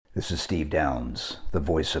This is Steve Downs, the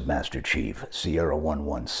voice of Master Chief, Sierra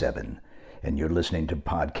 117, and you're listening to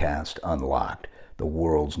Podcast Unlocked, the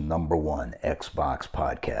world's #1 Xbox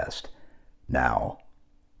podcast. Now,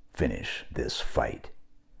 finish this fight.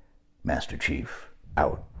 Master Chief,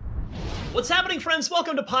 out. What's happening, friends?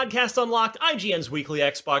 Welcome to Podcast Unlocked, IGN's weekly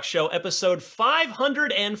Xbox show, episode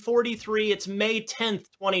 543. It's May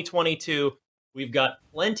 10th, 2022. We've got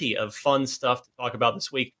plenty of fun stuff to talk about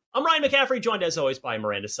this week. I'm Ryan McCaffrey, joined as always by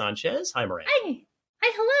Miranda Sanchez. Hi, Miranda. Hi,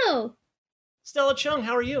 hello. Stella Chung,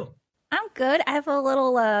 how are you? I'm good. I have a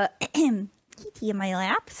little kitty in my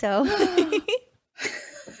lap, so.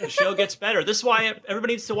 The show gets better. This is why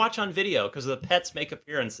everybody needs to watch on video, because the pets make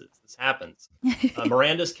appearances. This happens.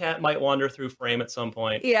 Miranda's cat might wander through frame at some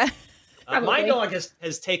point. Yeah. My dog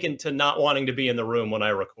has taken to not wanting to be in the room when I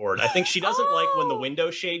record. I think she doesn't like when the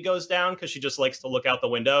window shade goes down, because she just likes to look out the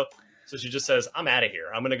window. So she just says, I'm out of here.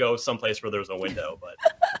 I'm going to go someplace where there's a window.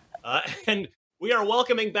 But and we are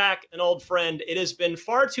welcoming back an old friend. It has been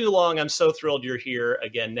far too long. I'm so thrilled you're here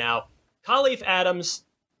again now. Khalif Adams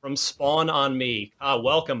from Spawn on Me.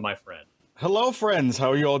 Welcome, my friend. Hello, friends.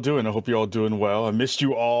 How are you all doing? I hope you're all doing well. I missed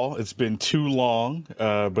you all. It's been too long,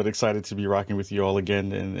 but excited to be rocking with you all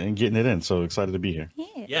again and getting it in. So excited to be here.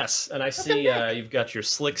 Yeah. Yes, and I see you've got your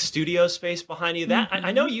slick studio space behind you. That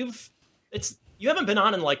I know you haven't been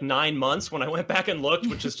on in like 9 months when I went back and looked,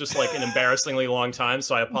 which is just like an embarrassingly long time.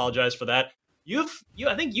 So I apologize for that.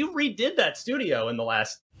 I think you redid that studio in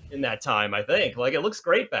that time. I think like it looks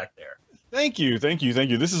great back there. Thank you.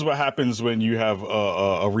 This is what happens when you have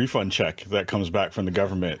a refund check that comes back from the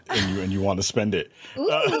government and you want to spend it.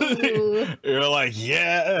 You're like,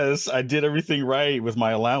 yes, I did everything right with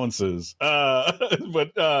my allowances.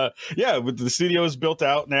 But the studio is built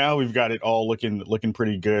out now. We've got it all looking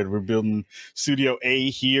pretty good. We're building Studio A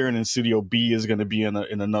here, and then Studio B is going to be in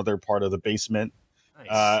another part of the basement.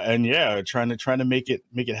 Nice. Trying to make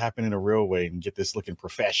it happen in a real way and get this looking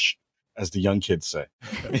profesh, as the young kids say.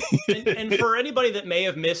 and for anybody that may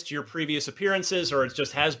have missed your previous appearances, or it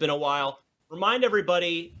just has been a while, remind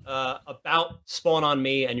everybody about Spawn on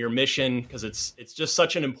Me and your mission, because it's just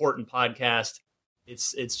such an important podcast.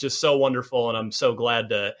 It's just so wonderful, and I'm so glad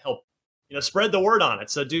to help spread the word on it.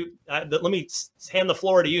 So let me hand the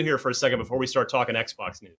floor to you here for a second before we start talking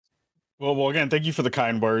Xbox news. Well, again, thank you for the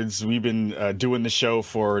kind words. We've been doing the show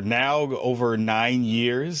for now over 9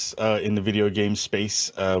 years in the video game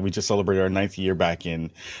space. We just celebrated our 9th year back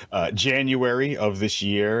in January of this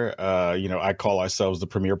year. I call ourselves the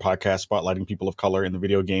premier podcast spotlighting people of color in the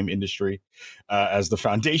video game industry as the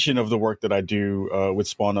foundation of the work that I do with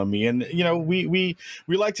Spawn on Me. And, we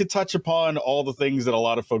like to touch upon all the things that a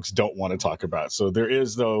lot of folks don't want to talk about. So there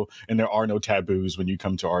are no taboos when you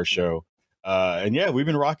come to our show. We've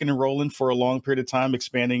been rocking and rolling for a long period of time,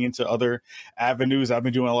 expanding into other avenues. I've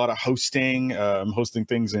been doing a lot of hosting. I'm hosting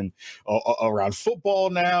things around football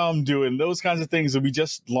now. I'm doing those kinds of things. And we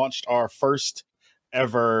just launched our first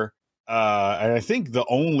ever, and I think the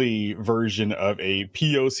only version of a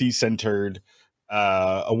POC centered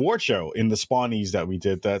award show in the Spawnies that we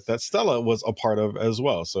did that Stella was a part of as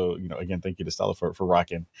well. So, again, thank you to Stella for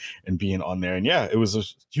rocking and being on there. And it was a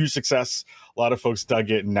huge success. A lot of folks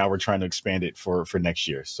dug it, and now we're trying to expand it for next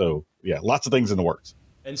year. So lots of things in the works.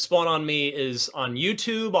 And Spawn on Me is on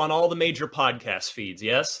YouTube, on all the major podcast feeds,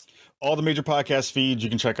 yes? All the major podcast feeds. You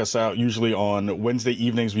can check us out. Usually on Wednesday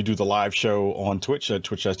evenings, we do the live show on Twitch at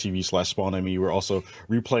twitch.tv/Spawn on Me. We're also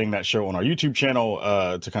replaying that show on our YouTube channel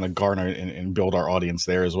to kind of garner and build our audience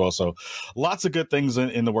there as well. So lots of good things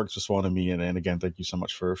in the works for Spawn on Me. And again, thank you so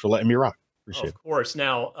much for letting me rock. Appreciate it. Of course.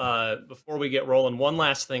 Now, before we get rolling, one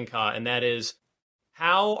last thing, Ka, and that is,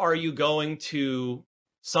 how are you going to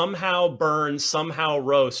somehow burn, somehow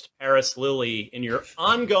roast Paris Lily in your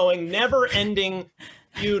ongoing, never-ending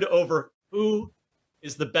feud over who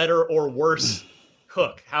is the better or worse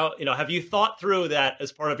cook? How, have you thought through that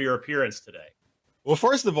as part of your appearance today? Well,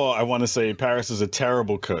 first of all, I want to say Paris is a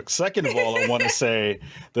terrible cook. Second of all, I want to say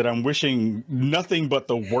that I'm wishing nothing but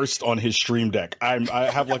the worst on his Stream Deck. I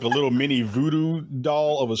have like a little mini voodoo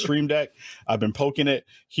doll of a Stream Deck. I've been poking it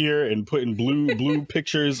here and putting blue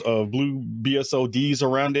pictures of blue BSODs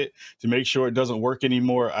around it to make sure it doesn't work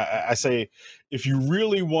anymore. I say, if you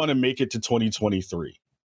really want to make it to 2023,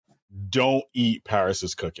 don't eat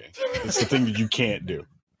Paris's cooking. It's the thing that you can't do.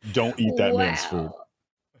 Don't eat that man's food.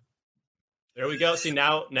 There we go. See,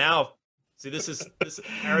 now, this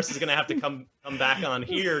Paris is going to have to come back on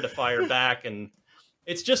here to fire back, and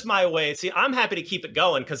it's just my way. See, I'm happy to keep it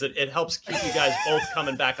going because it helps keep you guys both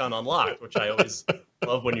coming back on Unlocked, which I always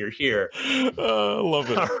love when you're here.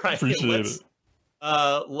 Love it. All right, appreciate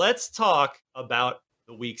it. Let's talk about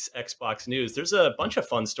the week's Xbox news. There's a bunch of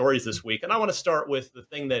fun stories this week, and I want to start with the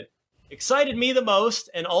thing that excited me the most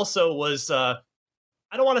and also was, I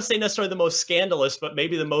don't want to say necessarily the most scandalous, but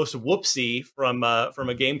maybe the most whoopsie from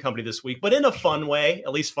a game company this week, but in a fun way,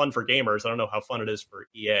 at least fun for gamers. I don't know how fun it is for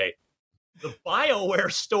EA. The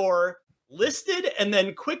BioWare store listed and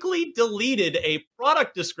then quickly deleted a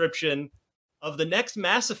product description of the next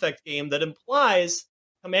Mass Effect game that implies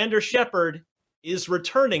Commander Shepard is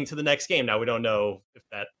returning to the next game. Now, we don't know if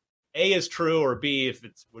that A is true or B, if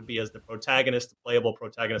it would be as the protagonist, the playable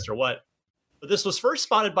protagonist or what. But this was first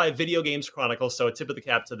spotted by Video Games Chronicle, so a tip of the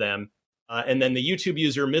cap to them. And then the YouTube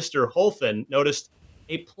user Mr. Holfen noticed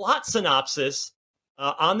a plot synopsis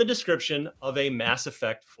on the description of a Mass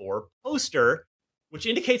Effect 4 poster, which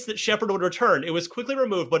indicates that Shepard would return. It was quickly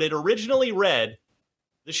removed, but it originally read,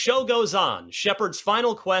 "The show goes on. Shepard's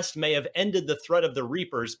final quest may have ended the threat of the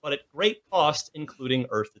Reapers, but at great cost, including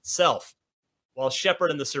Earth itself. While Shepard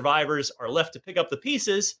and the survivors are left to pick up the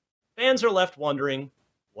pieces, fans are left wondering,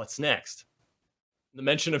 what's next?" The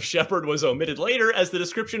mention of Shepard was omitted later as the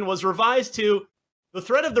description was revised to, "The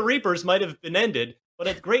threat of the Reapers might have been ended, but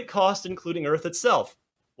at great cost, including Earth itself.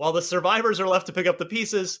 While the survivors are left to pick up the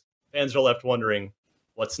pieces, fans are left wondering,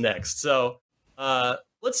 what's next?" So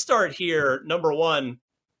let's start here. Number one,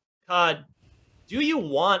 Cod, do you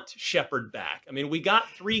want Shepard back? I mean, we got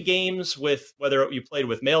 3 games with, whether you played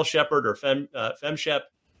with male Shepard or FemShep.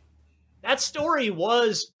 That story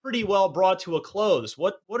was pretty well brought to a close.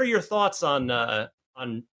 What are your thoughts on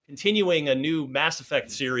continuing a new Mass Effect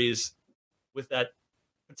series with that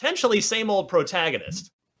potentially same old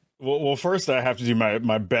protagonist? Well, first I have to do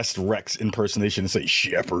my best Rex impersonation and say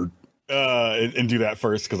Shepard, and do that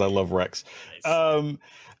first because I love Rex. Nice.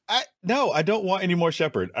 No, I don't want any more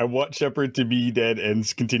Shepard. I want Shepard to be dead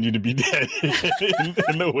and continue to be dead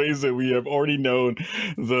in the ways that we have already known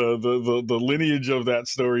the lineage of that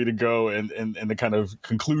story to go and the kind of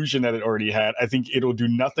conclusion that it already had. I think it'll do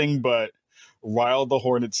nothing but rile the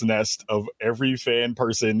hornet's nest of every fan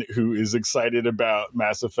person who is excited about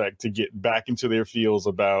Mass Effect to get back into their feels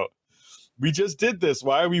about, we just did this.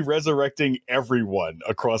 Why are we resurrecting everyone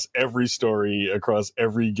across every story, across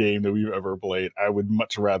every game that we've ever played? I would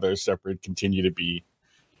much rather Shepard continue to be,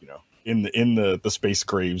 in the space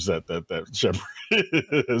graves that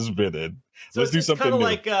Shepard has been in. So let's do something new.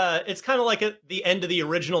 It's kind of like at the end of the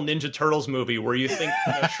original Ninja Turtles movie where you think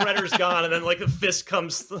Shredder's gone and then like a fist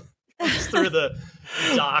comes through the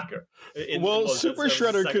dock. Super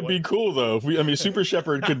Shredder could be cool though. Super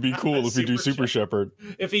Shepard could be cool if we do Super Shepard.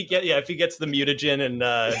 If he gets the mutagen and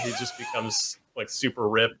he just becomes like super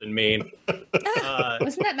ripped and mean.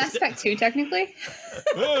 Wasn't that Mass Effect 2 technically?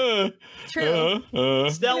 True.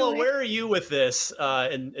 Stella, where are you with this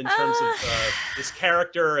in terms of this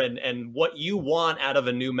character and what you want out of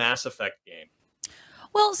a new Mass Effect game?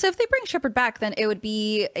 Well, so if they bring Shepard back, then it would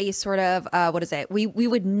be a sort of, we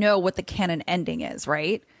would know what the canon ending is,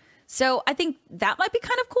 right? So I think that might be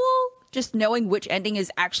kind of cool, just knowing which ending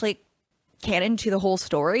is actually canon to the whole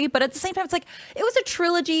story. But at the same time, it's like, it was a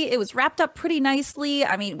trilogy. It was wrapped up pretty nicely.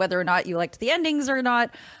 I mean, whether or not you liked the endings or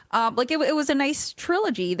not, it was a nice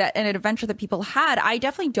trilogy and an adventure that people had. I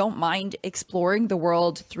definitely don't mind exploring the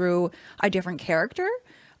world through a different character.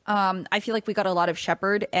 I feel like we got a lot of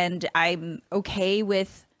Shepard, and I'm okay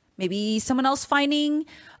with maybe someone else finding,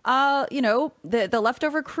 the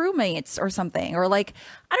leftover crewmates or something, or like,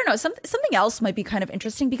 I don't know, something else might be kind of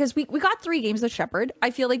interesting because we got 3 games with Shepard.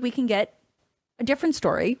 I feel like we can get a different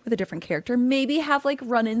story with a different character, maybe have like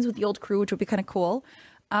run-ins with the old crew, which would be kind of cool.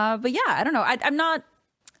 But yeah, I don't know. I'm not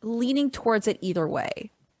leaning towards it either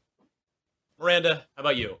way. Miranda, how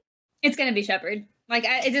about you? It's going to be Shepard. Like,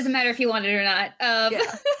 it doesn't matter if you want it or not. Yeah.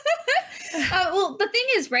 Well, the thing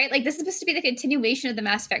is, right, like, this is supposed to be the continuation of the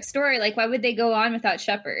Mass Effect story. Like, why would they go on without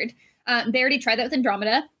Shepard? They already tried that with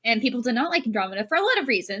Andromeda, and people did not like Andromeda for a lot of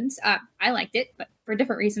reasons. I liked it, but for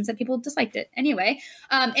different reasons that people disliked it. Anyway,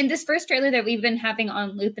 in this first trailer that we've been having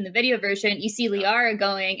on loop in the video version, you see Liara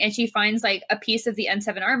going, and she finds, like, a piece of the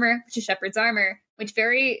N7 armor, which is Shepard's armor, which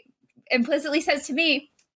very implicitly says to me,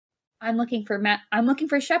 I'm looking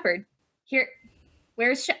for Shepard. Here...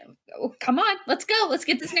 come on, let's go. Let's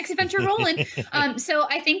get this next adventure rolling. So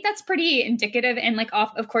I think that's pretty indicative. And like,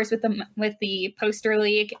 of course, with the poster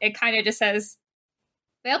leak, it kind of just says,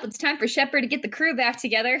 well, it's time for Shepard to get the crew back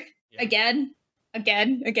together again. But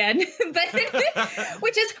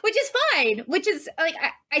which is fine. Which is like,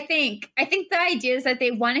 I think the idea is that they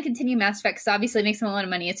want to continue Mass Effect because obviously it makes them a lot of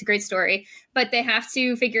money. It's a great story, but they have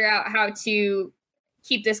to figure out how to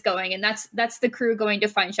keep this going. And that's the crew going to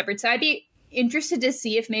find Shepard. So interested to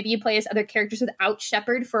see if maybe you play as other characters without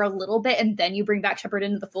Shepard for a little bit, and then you bring back Shepard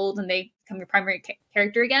into the fold and they become your primary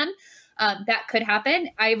character again. That could happen.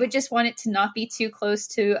 I would just want it to not be too close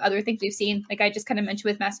to other things we've seen. Like I just kind of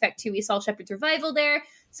mentioned with Mass Effect 2, we saw Shepard's revival there.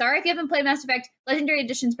 Sorry if you haven't played Mass Effect. Legendary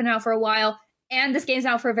Edition's been out for a while, and this game's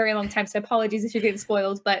out for a very long time, so apologies if you're getting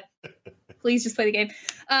spoiled, but please just play the game.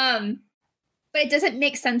 But it doesn't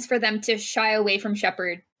make sense for them to shy away from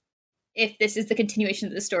Shepard if this is the continuation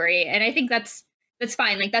of the story. And I think that's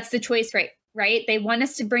fine. Like, that's the choice, right? They want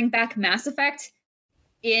us to bring back Mass Effect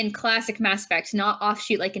in classic Mass Effect, not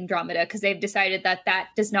offshoot like Andromeda, because they've decided that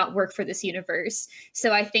does not work for this universe.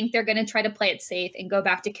 So I think they're going to try to play it safe and go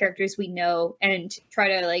back to characters we know and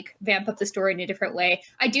try to like vamp up the story in a different way.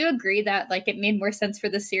 I do agree that like it made more sense for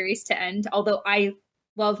the series to end, although I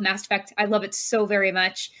love Mass Effect. I love it so very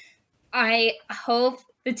much. I hope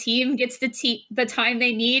the team gets the time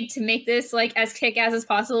they need to make this like as kick-ass as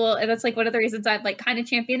possible. And that's like one of the reasons I've like kind of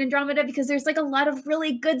championed Andromeda, because there's like a lot of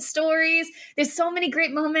really good stories. There's so many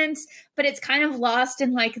great moments, but it's kind of lost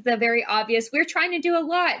in like the very obvious. We're trying to do a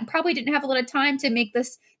lot and probably didn't have a lot of time to make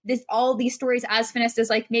this all these stories as finished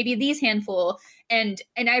as like maybe these handful. And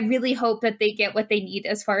I really hope that they get what they need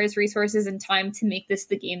as far as resources and time to make this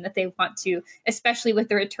the game that they want to, especially with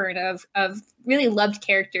the return of really loved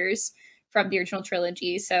characters from the original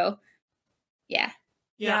trilogy. So yeah.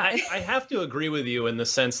 I have to agree with you in the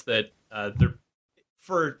sense that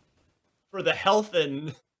for the health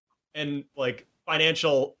and like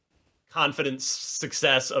financial confidence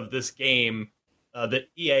success of this game that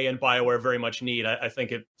EA and BioWare very much need, I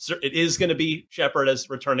think it is going to be Shepard as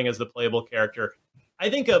returning as the playable character. I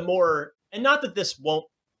think and not that this won't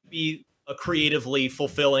be a creatively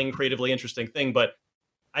fulfilling, creatively interesting thing, but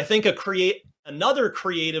I think another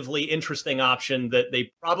creatively interesting option that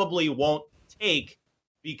they probably won't take,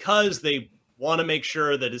 because they want to make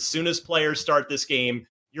sure that as soon as players start this game,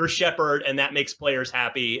 you're Shepard, and that makes players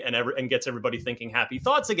happy and gets everybody thinking happy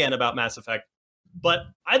thoughts again about Mass Effect. But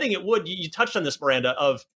I think it would, you touched on this, Miranda,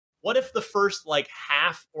 of what if the first like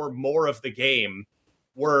half or more of the game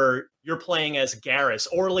were you're playing as Garrus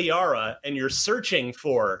or Liara and you're searching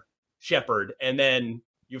for Shepard, and then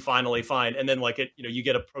you finally find, and then like you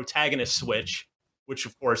get a protagonist switch, which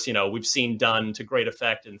of course, we've seen done to great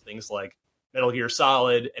effect in things like Metal Gear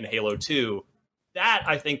Solid and Halo 2. That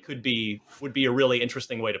I think would be a really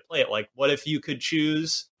interesting way to play it. Like, what if you could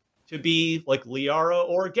choose to be like Liara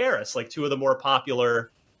or Garrus, like two of the more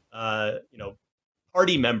popular,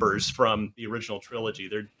 party members from the original trilogy?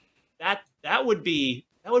 That would be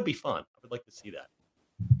fun. I would like to see that.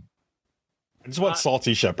 I just want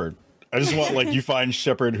salty Shepard. I just want like you find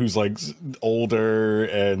Shepard who's like older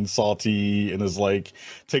and salty and is like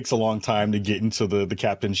takes a long time to get into the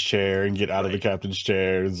captain's chair and get out of the captain's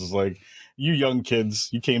chair. It's just like, you young kids,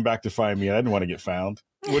 you came back to find me. I didn't want to get found.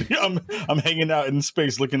 I'm hanging out in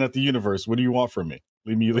space looking at the universe. What do you want from me?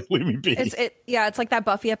 Leave me be. It's like that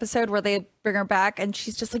Buffy episode where they bring her back and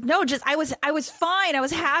she's just like, no, I was fine. I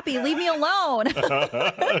was happy. Leave me alone.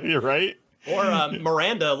 You're right. Or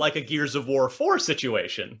Miranda, like a Gears of War 4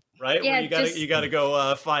 situation, right? Yeah, where you gotta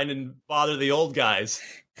go find and bother the old guys.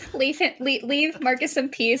 Leave Marcus in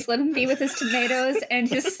peace. Let him be with his tomatoes and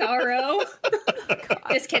his sorrow.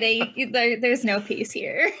 Just kidding. There's no peace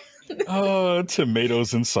here. Oh,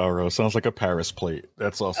 tomatoes and sorrow sounds like a Paris plate.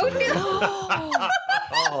 That's also.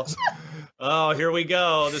 Oh, here we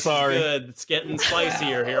go. This is good. It's getting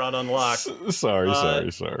spicier here on Unlocked. Sorry.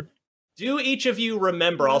 Do each of you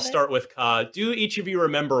remember? I'll start with Ka. Do each of you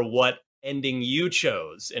remember what ending you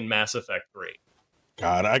chose in Mass Effect 3?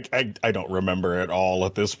 God, I don't remember at all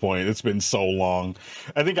at this point. It's been so long.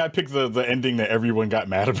 I think I picked the ending that everyone got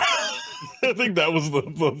mad about. I think that was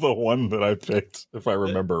the one that I picked, if I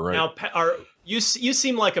remember right. Now, you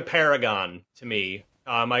seem like a Paragon to me.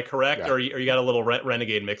 Am I correct, or you got a little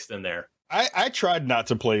Renegade mixed in there? I tried not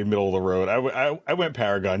to play middle of the road. I went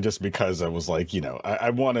Paragon just because I was like, I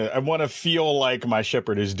want to feel like my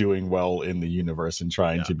Shepard is doing well in the universe and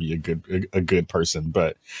trying to be a good person.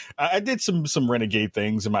 But I did some Renegade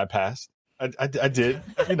things in my past. I did,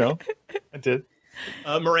 I did.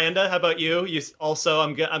 Miranda, how about you? You also,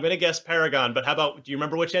 I'm gonna guess Paragon, but how about? Do you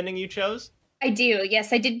remember which ending you chose? I do.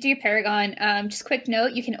 Yes, I did do Paragon. Just quick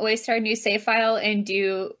note: you can always start a new save file and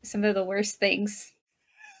do some of the worst things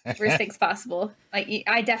possible. Like,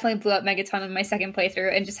 I definitely blew up Megaton in my second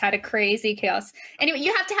playthrough and just had a crazy chaos. Anyway,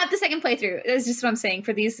 you have to have the second playthrough. That's just what I'm saying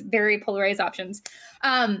for these very polarized options.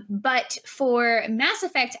 But for Mass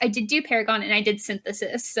Effect, I did do Paragon and I did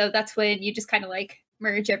Synthesis. So that's when you just kind of like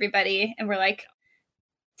merge everybody and we're like,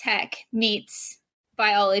 tech meets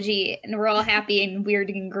biology, and we're all happy and weird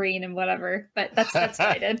and green and whatever. But that's what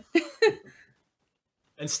I did.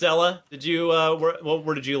 And Stella, did you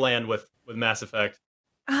where did you land with Mass Effect?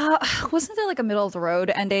 Wasn't there like a middle of the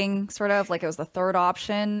road ending, sort of like it was the third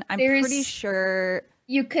option? I'm pretty sure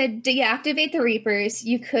you could deactivate the Reapers.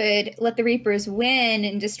 You could let the Reapers win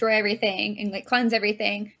and destroy everything and like cleanse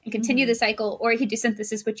everything and continue the cycle, or you could do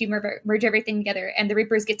synthesis, which you merge everything together, and the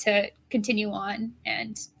Reapers get to continue on,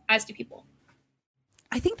 and as do people.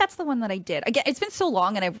 I think that's the one that I did. Again, it's been so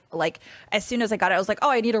long, and I've like, as soon as I got it, I was like, oh,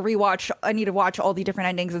 I need to rewatch. I need to watch all the different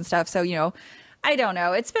endings and stuff. So, you know, I don't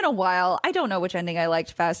know. It's been a while. I don't know which ending I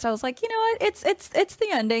liked best. I was like, you know what? It's the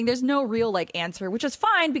ending. There's no real like answer, which is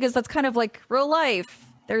fine because that's kind of like real life.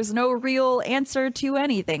 There's no real answer to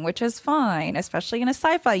anything, which is fine, especially in a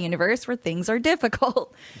sci-fi universe where things are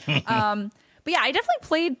difficult. But yeah, I definitely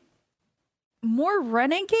played more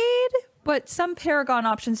Renegade, but some Paragon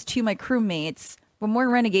options to my crewmates. But more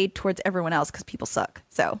Renegade towards everyone else because people suck.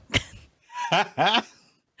 So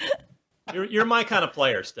you're my kind of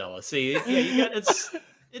player, Stella. See, yeah,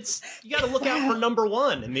 you got to look out for number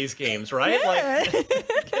one in these games, right? Yeah. Like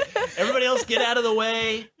everybody else, get out of the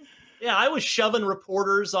way. Yeah, I was shoving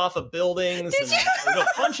reporters off of buildings,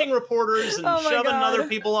 punching reporters and shoving other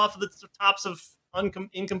people off of the tops of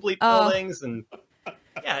incomplete buildings, and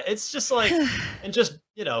yeah, it's just like, and just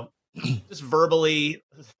just verbally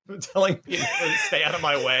telling people to stay out of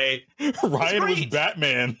my way. Ryan was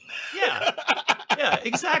Batman. Yeah,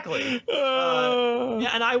 exactly.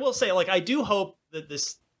 Yeah, and I will say, like, I do hope that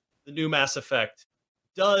the new Mass Effect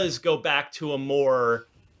does go back to a more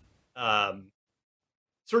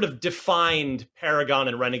sort of defined Paragon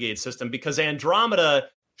and Renegade system, because Andromeda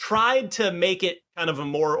tried to make it kind of a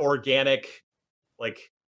more organic,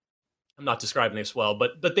 like, I'm not describing this well,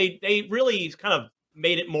 but they really kind of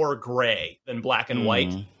made it more gray than black and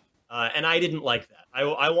white. And I didn't like that.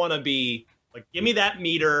 I want to be like, give me that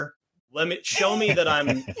meter. Show me that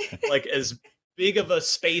I'm like as big of a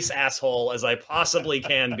space asshole as I possibly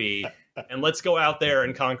can be. And let's go out there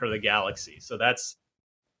and conquer the galaxy. So that's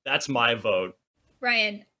my vote.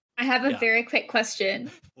 Ryan, I have a very quick question.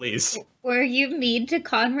 Please. Were you mean to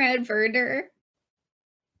Conrad Werner?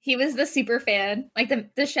 He was the super fan, like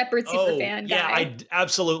the Shepard super fan guy. Yeah, I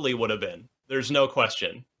absolutely would have been. There's no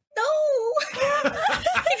question. No! He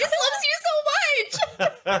just loves you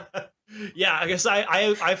so much! Yeah, I guess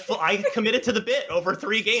I committed to the bit over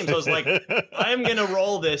 3 games. I was like, I'm going to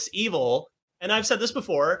roll this evil. And I've said this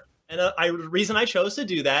before, and the reason I chose to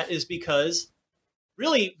do that is because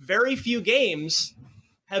really very few games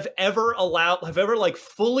have ever like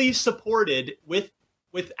fully supported with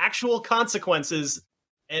actual consequences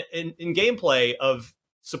in gameplay of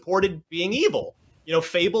supported being evil. You know,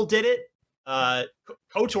 Fable did it.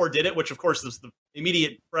 KOTOR did it, which of course is the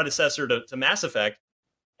immediate predecessor to Mass Effect.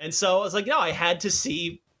 And so I was like, no, I had to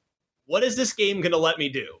see, what is this game going to let me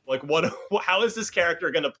do? Like, how is this character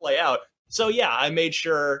going to play out? So yeah, I made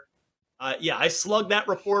sure, I slugged that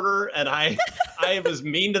reporter, and I was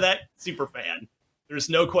mean to that super fan. There's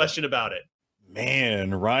no question about it.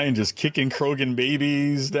 Man, Ryan just kicking Krogan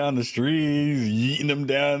babies down the streets, yeeting them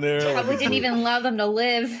down there. Probably didn't even allow them to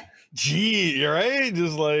live. Gee, you're right.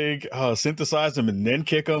 Just like synthesize them and then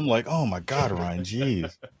kick them. Like, oh my God, Ryan,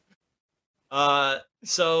 jeez.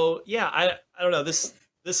 So yeah, I don't know. This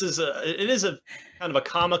is it is a kind of a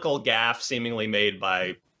comical gaffe seemingly made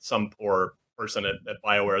by some poor person at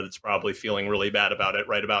BioWare that's probably feeling really bad about it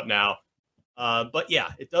right about now. But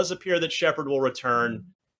yeah, it does appear that Shepard will return.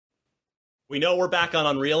 We know we're back on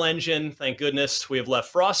Unreal Engine. Thank goodness. We have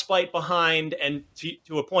left Frostbite behind. And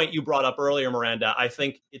to a point you brought up earlier, Miranda, I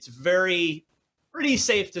think it's pretty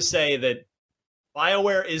safe to say that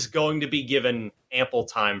BioWare is going to be given ample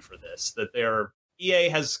time for this, that EA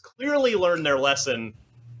has clearly learned their lesson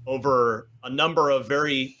over a number of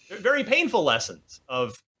very, very painful lessons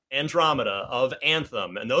of Andromeda, of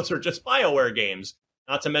Anthem, and those are just BioWare games,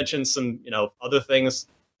 not to mention some, other things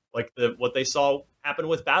like what they saw happen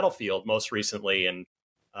with Battlefield most recently, and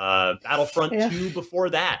Battlefront 2 before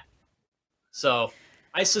that. So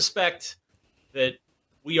I suspect that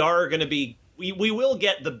we are going to be, we will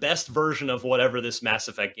get the best version of whatever this Mass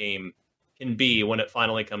Effect game can be when it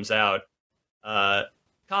finally comes out. Ka,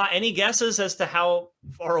 any guesses as to how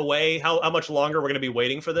far away, how much longer we're going to be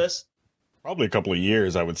waiting for this? Probably a couple of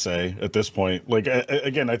years, I would say, at this point. Like,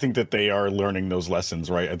 again, I think that they are learning those lessons,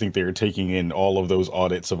 right? I think they are taking in all of those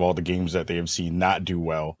audits of all the games that they have seen not do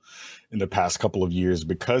well in the past couple of years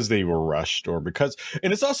because they were rushed, or because,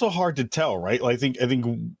 and it's also hard to tell, right? Like, I think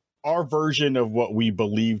our version of what we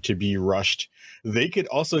believe to be rushed. They could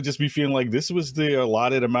also just be feeling like this was the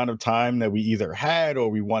allotted amount of time that we either had, or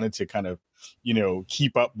we wanted to kind of,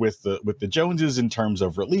 keep up with the Joneses in terms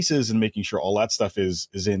of releases and making sure all that stuff is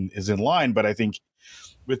in line. But I think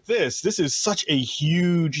with this is such a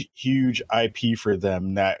huge IP for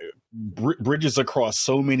them that bridges across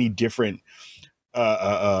so many different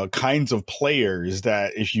kinds of players,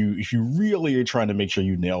 that if you really are trying to make sure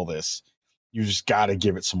you nail this, you just got to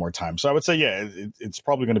give it some more time. So I would say, yeah, it's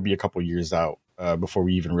probably going to be a couple years out before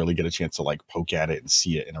we even really get a chance to like poke at it and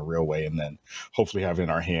see it in a real way, and then hopefully have it in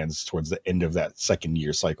our hands towards the end of that second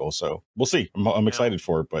year cycle. So we'll see. I'm excited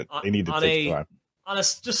for it, but they need to take time. On a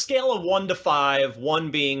just scale of 1 to 5,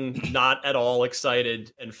 1 being not at all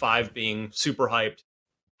excited and 5 being super hyped,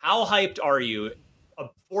 how hyped are you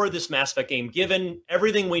for this Mass Effect game, given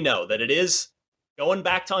everything we know, that it is going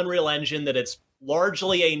back to Unreal Engine, that it's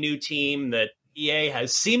largely a new team, that EA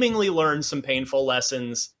has seemingly learned some painful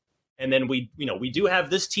lessons, and then we do have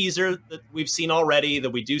this teaser that we've seen already, that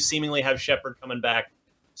we do seemingly have Shepard coming back.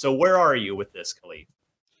 So where are you with this, Khalif?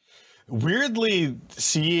 Weirdly,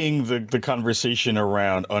 seeing the conversation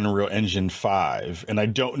around Unreal Engine 5, and I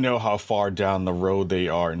don't know how far down the road they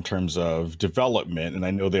are in terms of development, and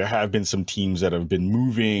I know there have been some teams that have been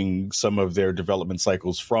moving some of their development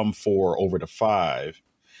cycles from 4 over to 5.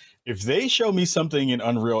 If they show me something in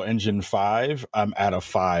Unreal Engine 5, I'm at a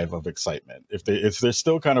 5 of excitement. If they're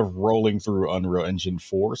still kind of rolling through Unreal Engine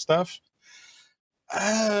 4 stuff,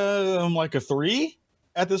 I'm like a 3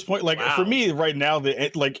 at this point. Like, wow. For me right now,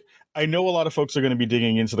 I know a lot of folks are going to be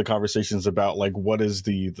digging into the conversations about like what is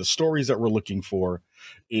the stories that we're looking for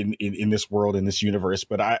in this world, in this universe.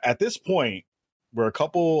 But at this point, we're a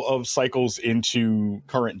couple of cycles into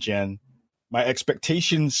current gen. My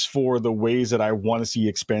expectations for the ways that I want to see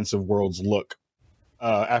expansive worlds look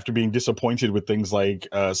after being disappointed with things like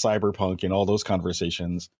Cyberpunk and all those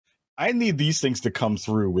conversations, I need these things to come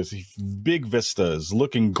through with big vistas,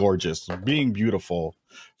 looking gorgeous, being beautiful,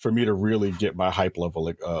 for me to really get my hype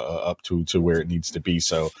level up to where it needs to be.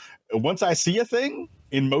 So once I see a thing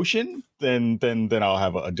in motion, then I'll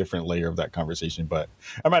have a different layer of that conversation. But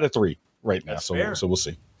I'm at a 3 right now, so we'll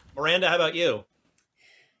see. Miranda, how about you?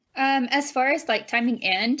 As far as like timing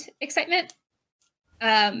and excitement,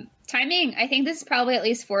 timing, I think this is probably at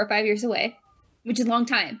least 4 or 5 years away, which is a long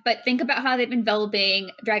time. But think about how they've been developing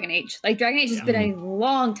Dragon Age. Like, Dragon Age has been a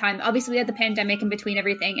long time. Obviously, we had the pandemic in between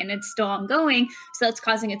everything, and it's still ongoing, so that's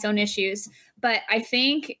causing its own issues. But I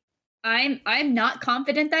think I'm not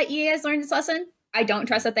confident that EA has learned this lesson. I don't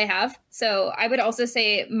trust that they have. So I would also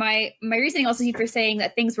say my reasoning also for saying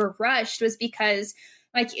that things were rushed was because,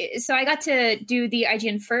 so I got to do the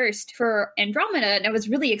IGN first for Andromeda, and I was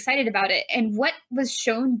really excited about it. And what was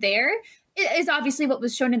shown there is obviously what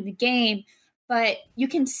was shown in the game, but you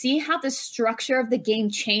can see how the structure of the game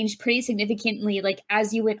changed pretty significantly, like,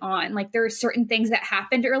 as you went on. Like, there are certain things that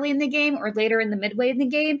happened early in the game or later in the midway in the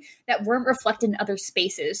game that weren't reflected in other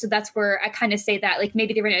spaces. So that's where I kind of say that, like,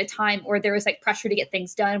 maybe they ran out of time, or there was, like, pressure to get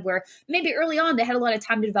things done, where maybe early on they had a lot of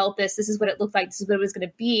time to develop this. This is what it looked like. This is what it was going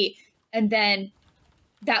to be. And then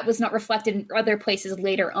that was not reflected in other places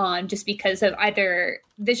later on, just because of either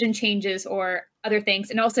vision changes or other things.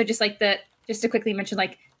 And also just to quickly mention,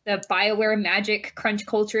 like, the BioWare magic crunch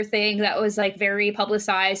culture thing that was, like, very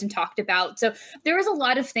publicized and talked about. So there was a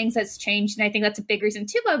lot of things that's changed. And I think that's a big reason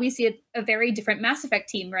too why we see a very different Mass Effect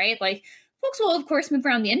team, right? Like, folks will of course move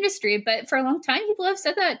around the industry, but for a long time, people have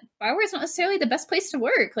said that BioWare is not necessarily the best place to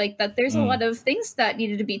work. Like, that there's a lot of things that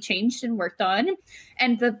needed to be changed and worked on.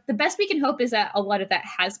 And the best we can hope is that a lot of that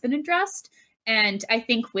has been addressed. And I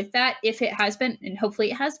think with that, if it has been, and hopefully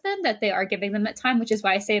it has been, that they are giving them that time, which is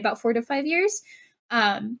why I say about 4 to 5 years.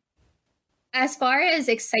 As far as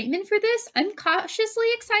excitement for this, I'm cautiously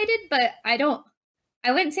excited, but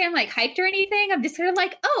I wouldn't say I'm, like, hyped or anything. I'm just sort of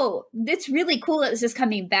like, oh, it's really cool that this is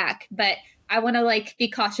coming back. But I want to, like, be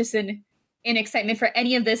cautious in excitement for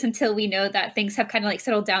any of this until we know that things have kind of, like,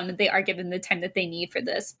 settled down and they are given the time that they need for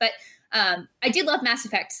this. But I do love Mass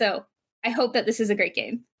Effect, so I hope that this is a great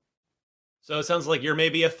game. So it sounds like you're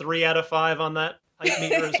maybe a 3 out of 5 on that hype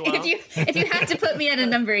meter as well. if you have to put me at a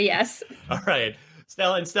number, yes. All right.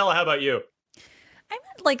 Stella, how about you? I'm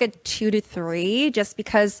at like a 2 to 3, just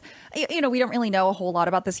because, we don't really know a whole lot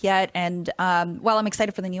about this yet. And while I'm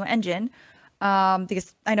excited for the new engine,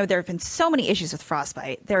 because I know there have been so many issues with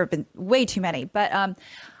Frostbite, there have been way too many. But I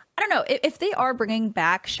don't know, if they are bringing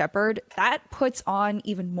back Shepard, that puts on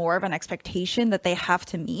even more of an expectation that they have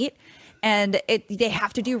to meet. And they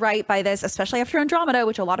have to do right by this, especially after Andromeda,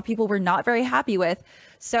 which a lot of people were not very happy with.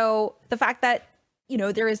 So the fact that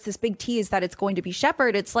there is this big tease that it's going to be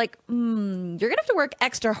Shepard, it's like, you're going to have to work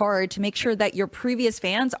extra hard to make sure that your previous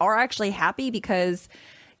fans are actually happy, because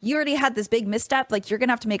you already had this big misstep. Like, you're going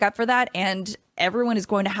to have to make up for that. And everyone is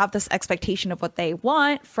going to have this expectation of what they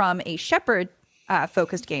want from a Shepard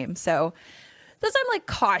focused game. So thus I'm like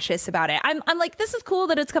cautious about it. I'm like, this is cool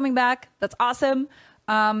that it's coming back. That's awesome.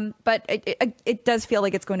 But it does feel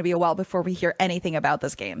like it's going to be a while before we hear anything about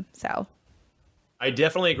this game. So I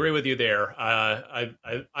definitely agree with you there.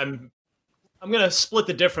 I'm going to split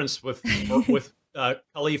the difference with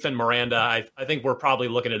Khalif and Miranda. I think we're probably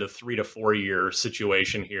looking at a 3 to 4 year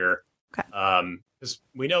situation here. Okay. Because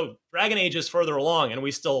we know Dragon Age is further along, and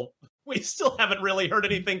we still haven't really heard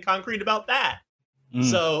anything concrete about that.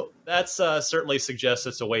 So that's certainly suggests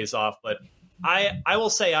it's a ways off. But I will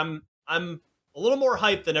say I'm a little more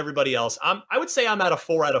hyped than everybody else. I would say I'm at a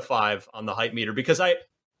 4 out of 5 on the hype meter, because I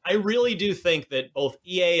really do think that both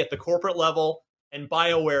EA at the corporate level and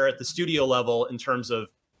BioWare at the studio level, in terms of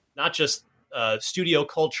not just studio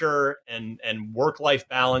culture and work-life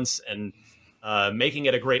balance and making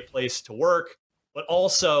it a great place to work, but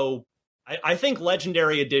also I think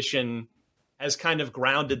Legendary Edition has kind of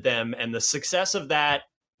grounded them, and the success of that,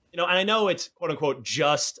 and I know it's quote unquote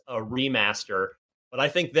just a remaster, but I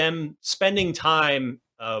think them spending time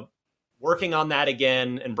working on that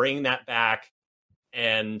again and bringing that back,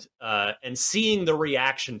 and seeing the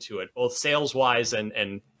reaction to it, both sales wise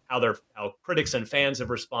and how critics and fans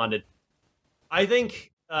have responded, I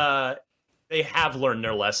think they have learned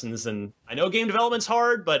their lessons. And I know game development's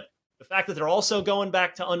hard, but the fact that they're also going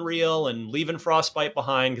back to Unreal and leaving Frostbite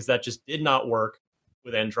behind, because that just did not work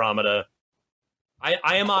with Andromeda,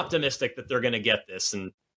 I am optimistic that they're going to get this.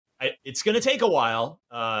 And it's going to take a while,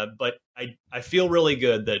 but I feel really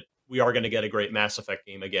good that we are going to get a great Mass Effect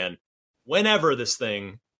game again, whenever this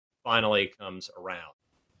thing finally comes around.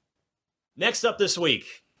 Next up this week,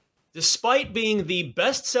 despite being the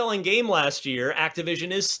best-selling game last year,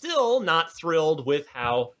 Activision is still not thrilled with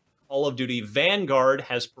how Call of Duty Vanguard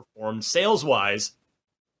has performed sales-wise.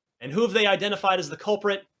 And who have they identified as the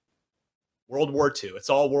culprit? World War II. It's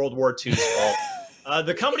all World War II's fault.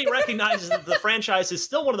 The company recognizes that the franchise is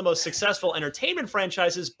still one of the most successful entertainment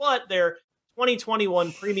franchises, but their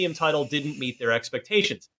 2021 premium title didn't meet their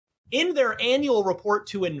expectations. In their annual report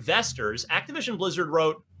to investors, Activision Blizzard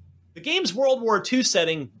wrote, "The game's World War II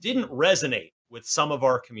setting didn't resonate with some of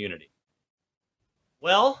our community."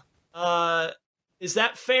 Well, is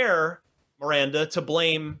that fair, Miranda, to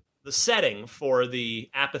blame the setting for the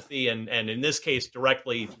apathy and in this case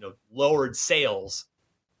directly lowered sales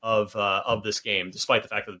of this game, despite the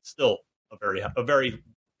fact that it's still a very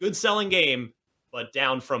good selling game, but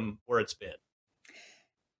down from where it's been?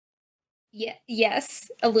 Yeah, yes,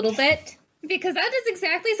 a little bit. Because that is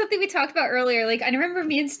exactly something we talked about earlier. Like, I remember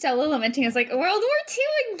me and Stella lamenting, it's like, World War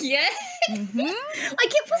II again? Mm-hmm. Like,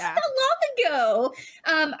 it wasn't that long ago.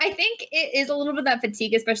 I think it is a little bit of that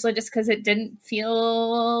fatigue, especially just because it didn't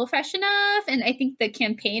feel fresh enough. And I think the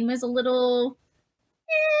campaign was a little,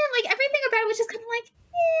 like, everything about it was just kind of like,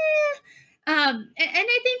 and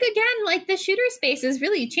I think, again, like, the shooter space is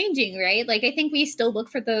really changing, right? Like, I think we still look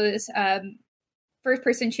for those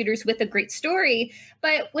first-person shooters with a great story,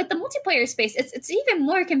 but with the multiplayer space, it's even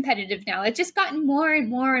more competitive now. It's just gotten more and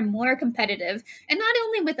more and more competitive, and not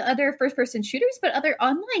only with other first-person shooters, but other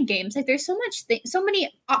online games. Like, there's so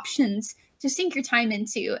many options to sink your time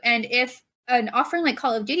into, and if an offering like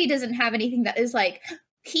Call of Duty doesn't have anything that is like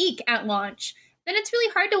peak at launch, then it's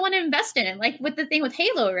really hard to want to invest in it. Like with the thing with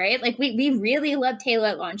Halo, right? Like we really loved Halo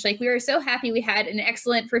at launch. Like we were so happy we had an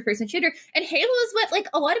excellent first-person shooter, and Halo is what like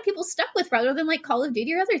a lot of people stuck with rather than like Call of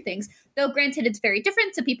Duty or other things. Though granted, it's very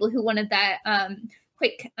different. So people who wanted that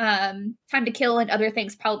quick time to kill and other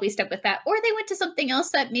things probably stuck with that, or they went to something else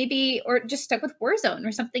that maybe, or just stuck with Warzone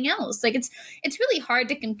or something else. Like it's really hard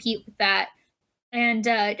to compete with that. And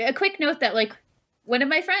a quick note that like one of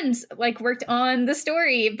my friends like worked on the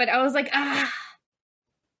story, but I was like, I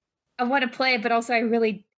want to play, but also I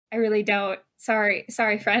really don't. Sorry,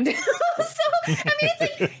 friend. So I mean, it's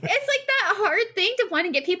like that hard thing to want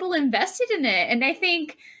to get people invested in it, and I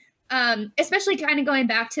think, especially kind of going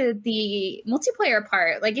back to the multiplayer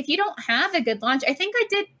part, like if you don't have a good launch,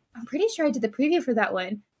 I'm pretty sure I did the preview for that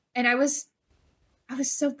one, and I was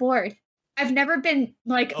so bored. I've never been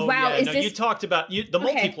like, wow, is this... You talked about the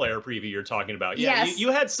multiplayer preview you're talking about. Yeah, yes.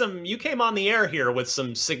 You came on the air here with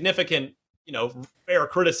some significant, fair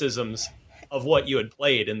criticisms of what you had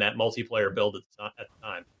played in that multiplayer build at the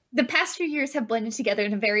time. The past few years have blended together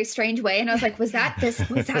in a very strange way. And I was like, was that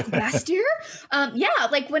last year? Yeah,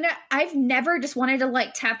 like when I've never just wanted to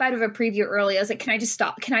like tap out of a preview early. I was like, can I just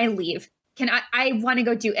stop? Can I leave? I want to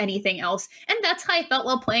go do anything else. And that's how I felt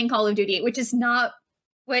while playing Call of Duty, which is not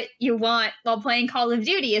what you want while playing Call of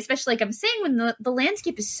Duty, especially like I'm saying, when the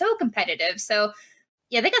landscape is so competitive. So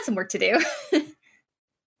yeah, they got some work to do.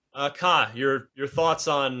 Ka, your thoughts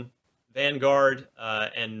on Vanguard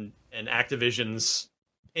and Activision's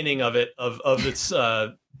pinning of its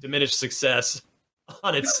diminished success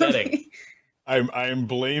on its setting. I'm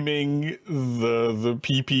blaming the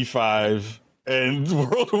PP5 and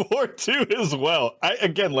World War II as well. I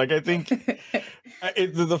think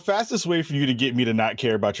the fastest way for you to get me to not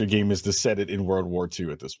care about your game is to set it in World War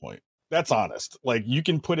II at this point. That's honest. Like, you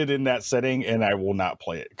can put it in that setting and I will not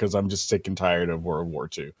play it because I'm just sick and tired of World War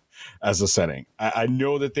II as a setting. I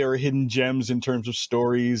know that there are hidden gems in terms of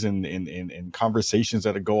stories and conversations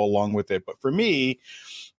that go along with it. But for me,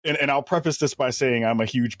 and I'll preface this by saying I'm a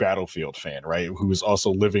huge Battlefield fan, right? Who is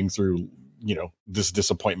also living through, this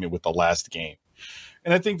disappointment with the last game.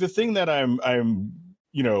 And I think the thing that I'm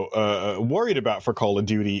worried about for Call of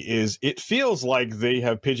Duty is it feels like they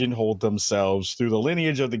have pigeonholed themselves through the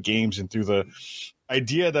lineage of the games and through the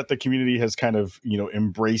idea that the community has kind of,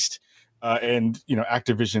 embraced and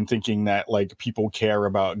Activision thinking that like people care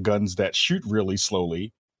about guns that shoot really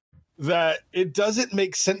slowly, that it doesn't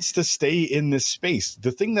make sense to stay in this space.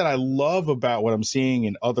 The thing that I love about what I'm seeing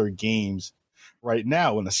in other games right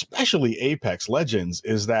now, and especially Apex Legends,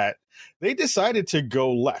 is that they decided to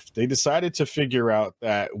go left. They decided to figure out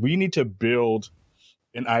that we need to build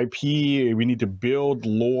an IP, we need to build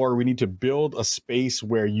lore, we need to build a space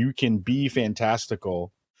where you can be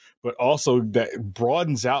fantastical, but also that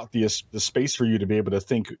broadens out the space for you to be able to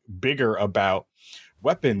think bigger about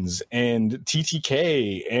weapons and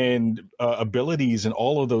TTK and abilities and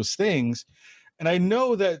all of those things. And I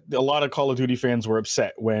know that a lot of Call of Duty fans were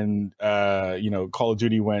upset when, Call of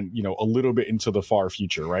Duty went, a little bit into the far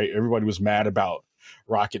future, right? Everybody was mad about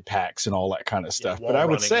rocket packs and all that kind of stuff. But I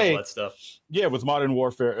would say, with Modern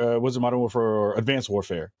Warfare, was it Modern Warfare or Advanced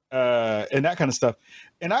Warfare and that kind of stuff.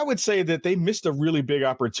 And I would say that they missed a really big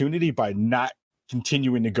opportunity by not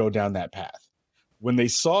continuing to go down that path. When they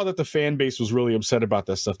saw that the fan base was really upset about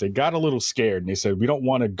that stuff, they got a little scared and they said, we don't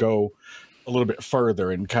want to go a little bit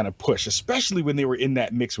further and kind of push, especially when they were in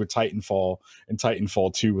that mix with Titanfall and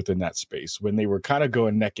Titanfall 2 within that space, when they were kind of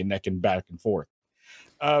going neck and neck and back and forth.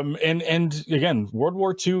 And again, World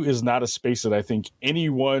War II is not a space that I think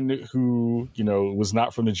anyone who, was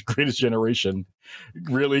not from the greatest generation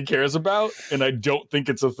really cares about. And I don't think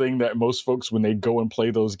it's a thing that most folks, when they go and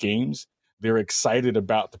play those games, they're excited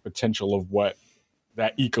about the potential of what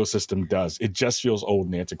that ecosystem does. It just feels old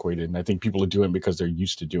and antiquated. And I think people are doing it because they're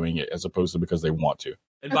used to doing it as opposed to because they want to.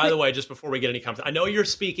 And by the way, just before we get any comments, I know you're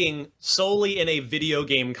speaking solely in a video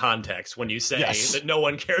game context when you say that no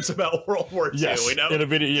one cares about World War II. In a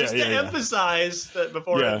video, just to emphasize that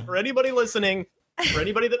for anybody listening, for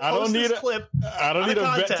anybody that posts this clip, I don't need a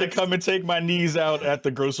vet to come and take my knees out at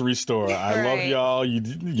the grocery store. I love y'all. You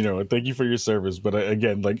thank you for your service. But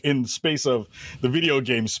again, like in space of the video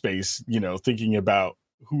game space, thinking about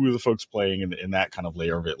who are the folks playing in that kind of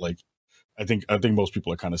layer of it. Like, I think most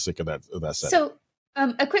people are kind of sick of that setting. So,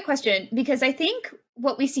 a quick question, because I think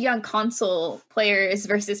what we see on console players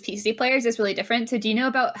versus PC players is really different. So, do you know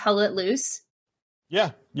about Hell Let Loose?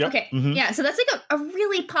 Yeah. Yep. Okay. Mm-hmm. Yeah. So that's like a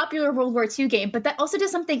really popular World War II game, but that also does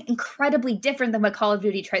something incredibly different than what Call of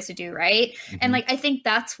Duty tries to do, right? Mm-hmm. And like, I think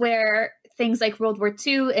that's where things like World War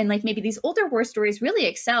II and like maybe these older war stories really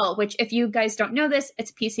excel, which if you guys don't know this,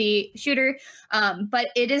 it's a PC shooter. But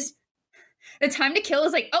it is, the time to kill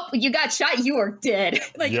is like, oh, you got shot, you are dead.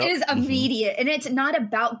 Like it is immediate. And it's not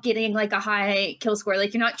about getting like a high kill score.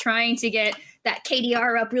 Like you're not trying to get that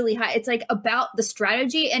KDR up really high. It's like about the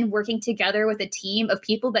strategy and working together with a team of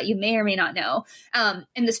people that you may or may not know. And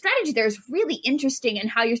the strategy there is really interesting in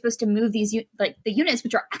how you're supposed to move these like the units,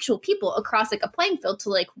 which are actual people, across like a playing field to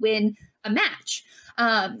like win a match.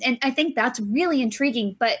 And I think that's really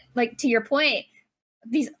intriguing. But like to your point,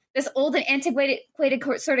 this old and antiquated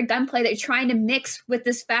sort of gunplay that you're trying to mix with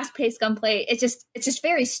this fast-paced gunplay, it's just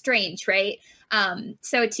very strange, right?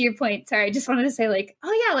 So to your point, sorry, I just wanted to say like,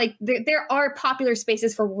 oh yeah, like there are popular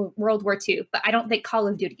spaces for World War II, but I don't think Call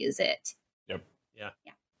of Duty is it. Yep.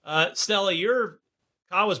 Yeah. Stella,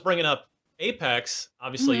 Kyle was bringing up Apex.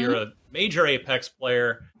 Obviously, you're a major Apex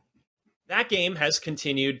player. That game has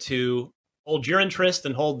continued to hold your interest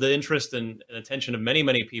and hold the interest and attention of many,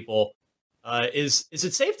 many people. Is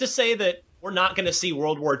it safe to say that we're not going to see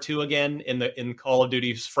World War II again in Call of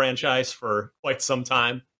Duty's franchise for quite some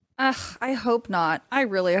time? I hope not. I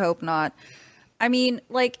really hope not. I mean,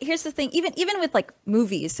 like, here's the thing, even with like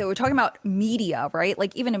movies. So we're talking about media, right?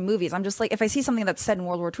 Like, even in movies, I'm just like, if I see something that's set in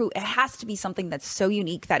World War II, it has to be something that's so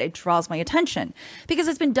unique that it draws my attention because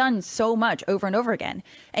it's been done so much over and over again.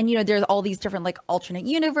 And, you know, there's all these different like alternate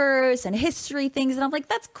universe and history things. And I'm like,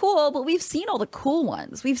 that's cool, but we've seen all the cool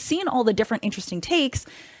ones. We've seen all the different interesting takes.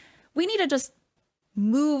 We need to just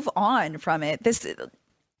move on from it. This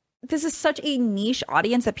is such a niche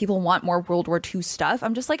audience that people want more World War II stuff.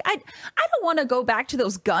 I'm just like, I don't want to go back to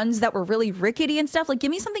those guns that were really rickety and stuff. Like,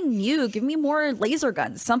 give me something new. Give me more laser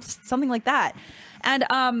guns, something like that. And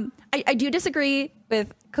I do disagree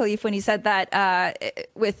with Khalif when he said that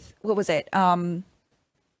with, what was it?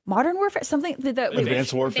 Modern Warfare, something.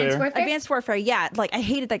 Advanced Warfare. Advanced Warfare. Yeah, like I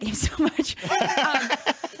hated that game so much.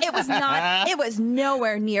 It was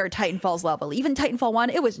nowhere near Titanfall's level. Even Titanfall 1,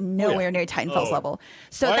 it was nowhere near Titanfall's level.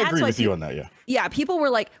 So well, that's I agree why with you on that. Yeah. Yeah, people were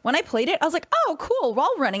like, when I played it, I was like, oh, cool,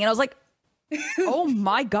 wall running, and I was like, oh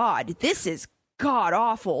my god, this is god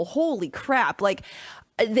awful. Holy crap! Like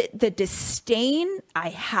the disdain I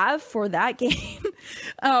have for that game,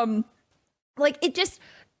 like it just.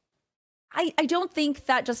 I don't think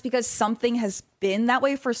that just because something has been that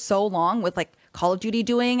way for so long with like Call of Duty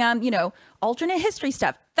doing, you know, alternate history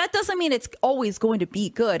stuff, that doesn't mean it's always going to be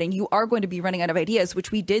good. And you are going to be running out of ideas,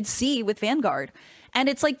 which we did see with Vanguard. And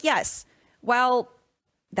it's like, yes, while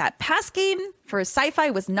that past game for sci-fi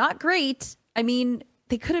was not great, I mean,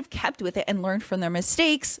 they could have kept with it and learned from their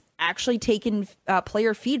mistakes, actually taken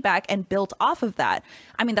player feedback and built off of that.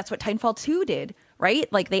 I mean, that's what Titanfall 2 did, right?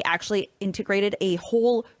 Like they actually integrated a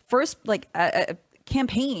whole first like a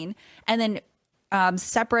campaign and then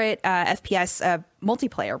separate FPS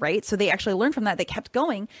multiplayer, right? So they actually learned from that. They kept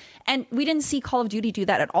going. And we didn't see Call of Duty do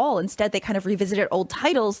that at all. Instead, they kind of revisited old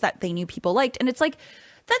titles that they knew people liked. And it's like,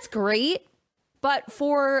 that's great. But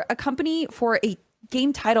for a company, for a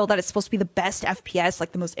game title that is supposed to be the best FPS,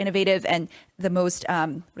 like the most innovative and the most,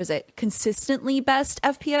 consistently best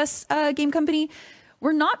FPS game company,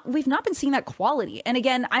 we've not been seeing that quality. And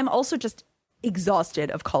again, I'm also just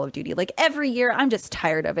exhausted of Call of Duty. Like every year, I'm just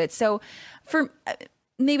tired of it. So for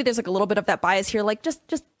maybe there's like a little bit of that bias here. Like just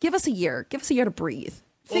give us a year to breathe.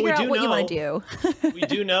 Figure out what you want to do. We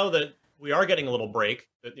do know that we are getting a little break.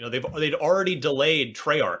 That, you know, they'd already delayed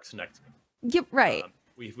Treyarch's next game. Yep, right.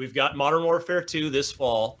 We've got Modern Warfare 2 this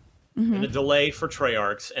fall, and a delay for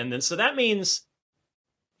Treyarch's, and then so that means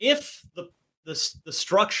if the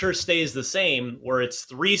structure stays the same, where it's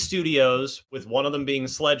 3 studios with one of them being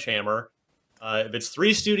Sledgehammer. If it's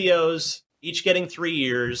 3 studios, each getting 3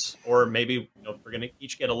 years, or maybe we're going to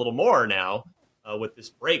each get a little more now with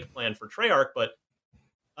this break plan for Treyarch. But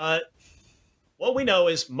what we know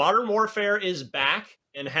is Modern Warfare is back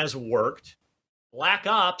and has worked. Black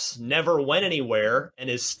Ops never went anywhere and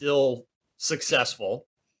is still successful.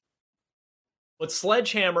 But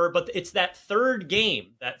Sledgehammer, it's that third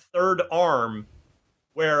game, that third arm,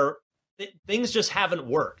 where things just haven't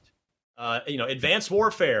worked. Advanced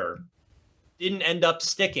Warfare didn't end up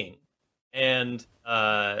sticking, and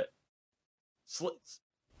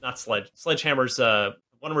Sledgehammer's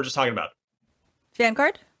one we're just talking about.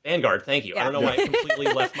 Vanguard, thank you. Yeah. I don't know why it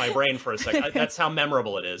completely left my brain for a second. That's how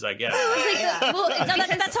memorable it is, I guess.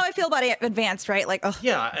 That's how I feel about Advanced, right? Like, oh.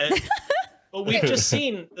 Yeah, but we've just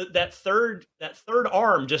seen that third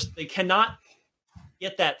arm. Just they cannot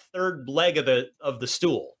get that third leg of the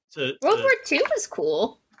stool. World War II was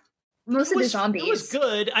cool. Most of the zombies. It was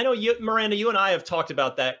good. I know Miranda, you and I have talked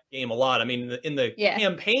about that game a lot. I mean, in the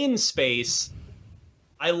campaign space,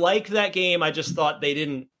 I like that game. I just thought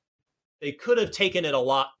they could have taken it a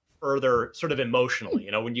lot further, sort of emotionally.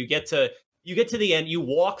 When you get to the end, you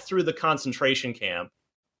walk through the concentration camp,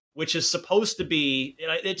 which is supposed to be.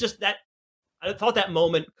 I thought that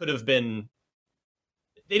moment could have been.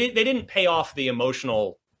 They didn't pay off the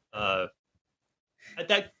emotional.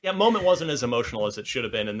 That moment wasn't as emotional as it should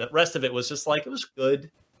have been, and the rest of it was just like it was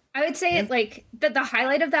good. I would say like the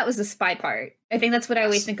highlight of that was the spy part. I think that's what I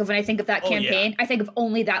always think of when I think of that campaign. I think of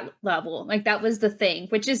only that level. Like that was the thing,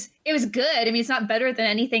 it was good. I mean, it's not better than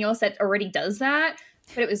anything else that already does that,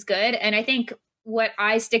 but it was good. And I think what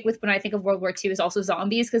I stick with when I think of World War II is also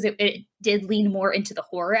zombies, because it did lean more into the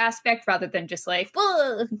horror aspect rather than just like,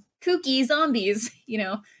 kooky zombies,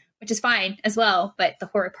 which is fine as well. But the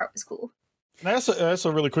horror part was cool. And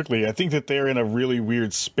also really quickly, I think that they're in a really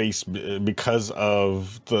weird space because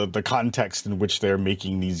of the context in which they're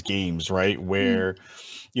making these games, right? Where,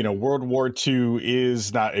 World War II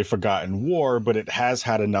is not a forgotten war, but it has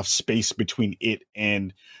had enough space between it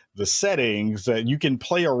and the settings that you can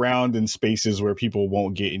play around in spaces where people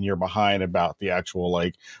won't get in your behind about the actual,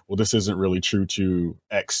 this isn't really true to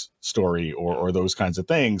X story or those kinds of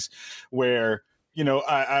things, where you know,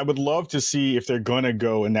 I would love to see if they're going to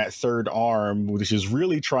go in that third arm, which is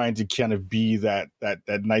really trying to kind of be that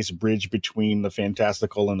nice bridge between the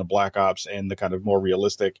fantastical and the Black Ops and the kind of more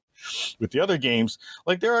realistic with the other games.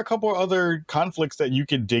 Like, there are a couple of other conflicts that you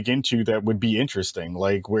could dig into that would be interesting,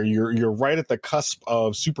 like where you're right at the cusp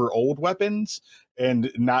of super old weapons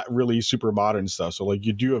and not really super modern stuff. So like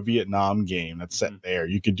you do a Vietnam game that's set there.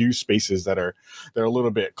 You could do spaces that are a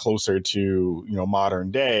little bit closer to, you know,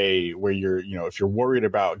 modern day, where you're, you know, if you're worried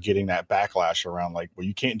about getting that backlash around like, well,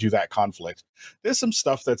 you can't do that conflict. There's some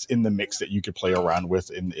stuff that's in the mix that you could play around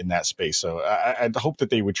with in that space. So I'd hope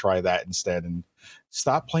that they would try that instead and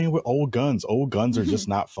stop playing with old guns. Old guns are just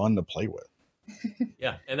not fun to play with.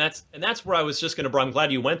 Yeah, and that's where I was just going to. I'm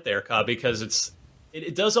glad you went there, Ka, because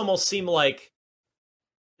it does almost seem like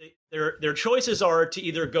their choices are to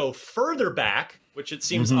either go further back, which it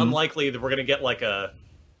seems unlikely that we're going to get like a,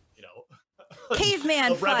 you know,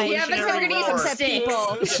 caveman fight. Yeah, but we're going to need some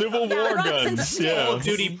people. Civil War guns. Yeah. Call of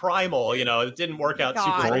Duty Primal, you know, it didn't work out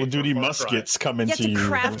super great. Call of Duty for Far muskets Cry. coming You to have you. to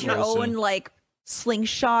craft your own like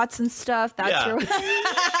slingshots and stuff. That's Yeah. your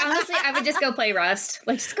Honestly, I would just go play Rust.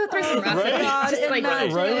 Like, just go throw some Rust. Right. At it. Just like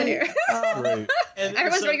Imagine. Right. Oh. Right. And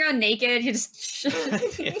everyone's so- running around naked. You just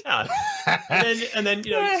Yeah, and then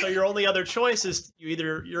you know, so your only other choice is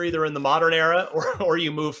you're either in the modern era or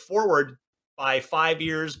you move forward by 5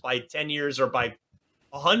 years, by 10 years, or by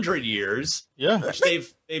 100 years, Yeah. which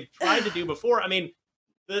they've tried to do before. I mean,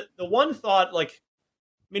 the one thought, like,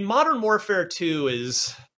 I mean, Modern Warfare 2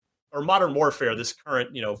 or Modern Warfare, this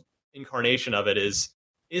current, you know, incarnation of it is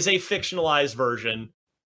a fictionalized version.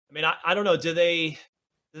 I mean, I don't know. Do they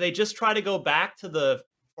just try to go back to the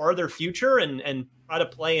farther future and try to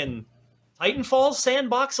play in Titanfall's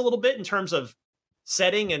sandbox a little bit in terms of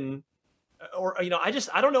setting and, or, you know, I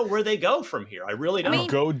don't know where they go from here. I really don't. I mean,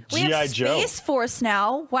 Go we G.I. have Joe. Space Force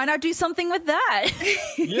now. Why not do something with that?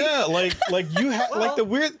 Yeah, like you have like the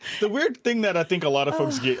weird thing that I think a lot of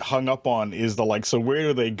folks get hung up on is the like, so where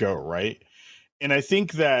do they go, right? And I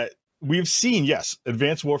think that we've seen, yes,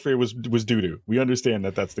 Advanced Warfare was doo-doo. We understand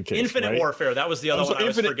that that's the case. Infinite right? Warfare, that was the other Also, one I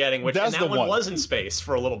was Infinite- forgetting, which that's and that the one one. was in space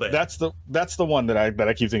for a little bit. That's the one that I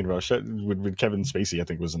keep thinking about. With Kevin Spacey, I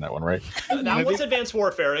think was in that one, right? That was Advanced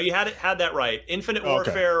Warfare. You had that right. Infinite Okay.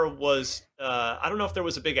 Warfare was I don't know if there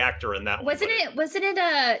was a big actor in that one. wasn't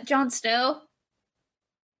it Jon Snow?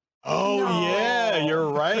 Oh No. yeah,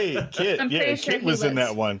 you're right. Kit, I'm yeah, pretty sure Kit he was in was.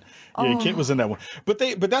 that one. Yeah, Kit was in that one. But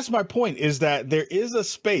that's my point, is that there is a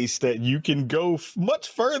space that you can go much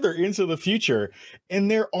further into the future,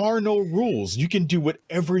 and there are no rules. You can do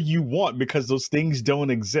whatever you want because those things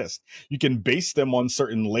don't exist. You can base them on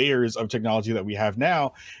certain layers of technology that we have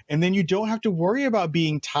now, and then you don't have to worry about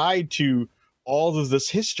being tied to all of this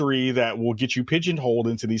history that will get you pigeonholed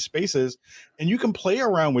into these spaces. And you can play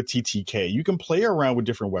around with TTK. You can play around with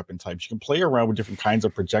different weapon types. You can play around with different kinds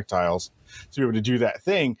of projectiles to be able to do that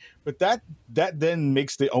thing. But that then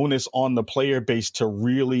makes the onus on the player base to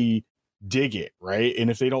really dig it, right?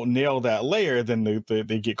 And if they don't nail that layer, then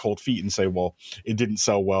they get cold feet and say, well, it didn't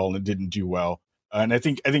sell well and it didn't do well. And I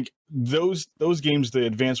think those games, the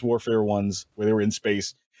Advanced Warfare ones where they were in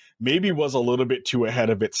space, maybe was a little bit too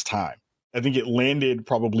ahead of its time. I think it landed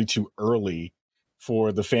probably too early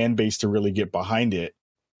for the fan base to really get behind it.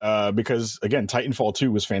 Because again, Titanfall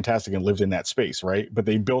 2 was fantastic and lived in that space, right? But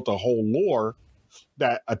they built a whole lore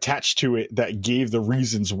that attached to it that gave the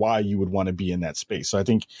reasons why you would want to be in that space. So I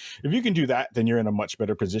think if you can do that, then you're in a much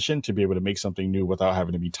better position to be able to make something new without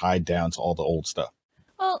having to be tied down to all the old stuff.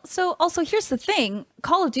 Well, so also here's the thing.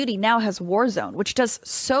 Call of Duty now has Warzone, which does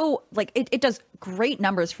it does great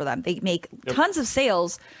numbers for them. They make tons of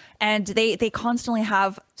sales and they constantly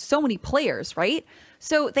have so many players, right?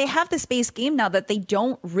 So they have this base game now that they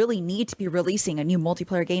don't really need to be releasing a new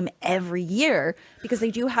multiplayer game every year because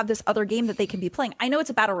they do have this other game that they can be playing. I know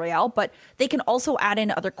it's a battle royale, but they can also add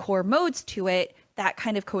in other core modes to it that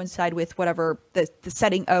kind of coincide with whatever the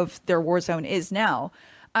setting of their Warzone is now.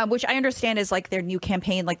 Which I understand is like their new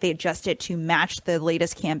campaign, like they adjust it to match the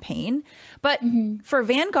latest campaign. But for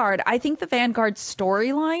Vanguard, I think the Vanguard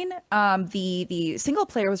storyline, the single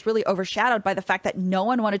player was really overshadowed by the fact that no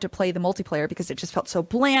one wanted to play the multiplayer because it just felt so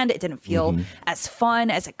bland. It didn't feel as fun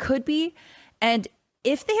as it could be. And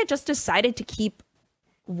if they had just decided to keep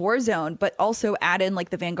Warzone, but also add in like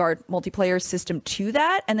the Vanguard multiplayer system to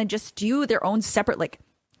that, and then just do their own separate like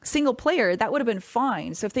single player, that would have been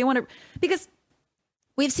fine. So if they want to, because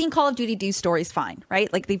we've seen Call of Duty do stories fine,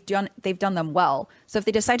 right? Like they've done them well. So if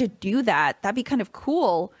they decide to do that, that'd be kind of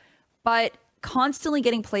cool. But constantly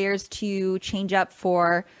getting players to change up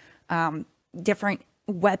for different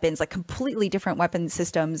weapons, like completely different weapon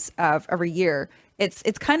systems every year, it's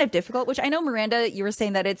kind of difficult. Which I know, Miranda, you were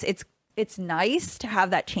saying that it's nice to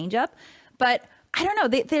have that change up, but I don't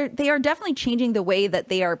know. They are definitely changing the way that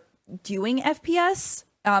they are doing FPS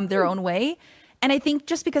their own way, and I think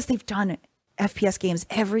just because they've done FPS games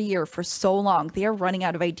every year for so long, they are running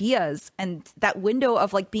out of ideas, and that window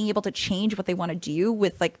of like being able to change what they want to do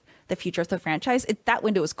with like the future of the franchise, that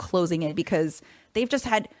window is closing in because they've just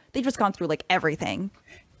gone through like everything.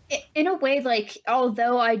 In a way, like,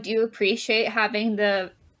 although I do appreciate having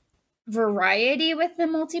the variety with the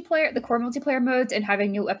core multiplayer modes and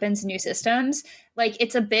having new weapons and new systems, like,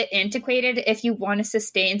 it's a bit antiquated if you want to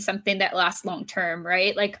sustain something that lasts long term,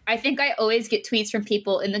 right? Like, I think I always get tweets from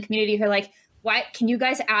people in the community who are like, why can you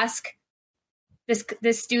guys ask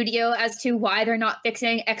this studio as to why they're not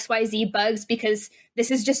fixing XYZ bugs, because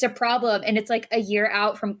this is just a problem, and it's like a year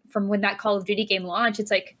out from when that Call of Duty game launched.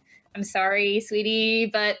 It's like, I'm sorry, sweetie,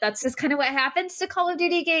 but that's just kind of what happens to Call of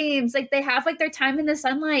Duty games. Like, they have like their time in the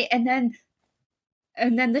sunlight, and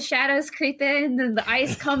then the shadows creep in, and then the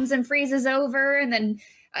ice comes and freezes over, and then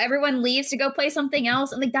everyone leaves to go play something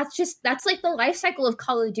else. And like, that's like the life cycle of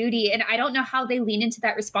Call of Duty. And I don't know how they lean into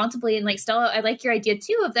that responsibly. And like, Stella, I like your idea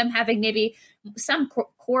too of them having maybe some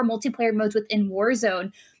core multiplayer modes within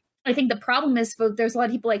Warzone. I think the problem is there's a lot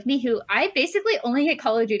of people like me who I basically only get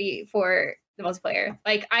Call of Duty for the multiplayer.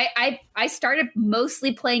 Like, I started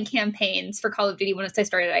mostly playing campaigns for Call of Duty once I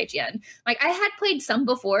started at IGN. Like, I had played some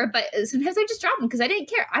before, but sometimes I just dropped them because I didn't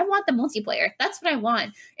care. I want the multiplayer. That's what I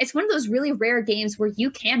want. It's one of those really rare games where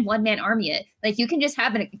you can one-man army it. Like, you can just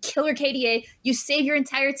have a killer KDA, you save your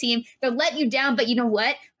entire team, they're letting you down, but you know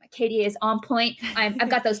what? My KDA is on point. I've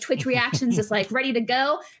got those Twitch reactions just like ready to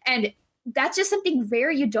go. And that's just something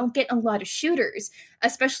rare you don't get in a lot of shooters,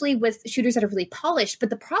 especially with shooters that are really polished.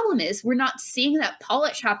 But the problem is we're not seeing that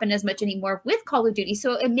polish happen as much anymore with Call of Duty.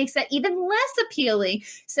 So it makes that even less appealing.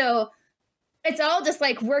 So it's all just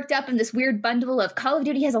like worked up in this weird bundle of Call of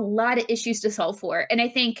Duty has a lot of issues to solve for. And I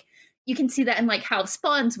think you can see that in like how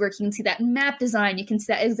spawns work. You can see that in map design. You can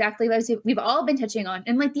see that exactly what we've all been touching on.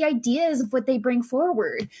 And like the ideas of what they bring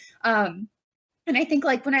forward. And I think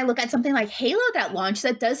like when I look at something like Halo that launched,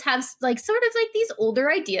 that does have like sort of like these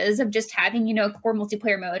older ideas of just having, you know, core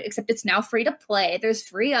multiplayer mode, except it's now free to play. There's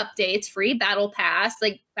free updates, free battle pass,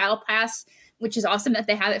 which is awesome that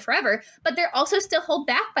they have it forever, but they're also still held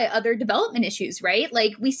back by other development issues, right?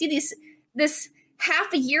 Like we see this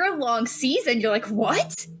half a year long season. You're like,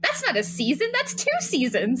 what? That's not a season. That's 2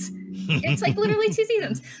 seasons. It's like literally 2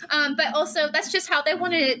 seasons. But also that's just how they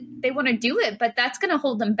want to do it. But that's going to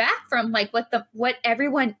hold them back from like what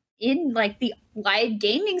everyone in like the live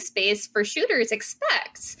gaming space for shooters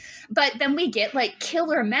expects. But then we get like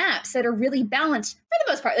killer maps that are really balanced for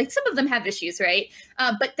the most part. Like some of them have issues, right?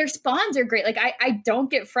 But their spawns are great. Like I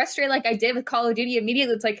don't get frustrated like I did with Call of Duty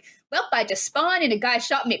immediately. It's like, well, I just spawned and a guy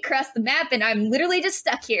shot me across the map and I'm literally just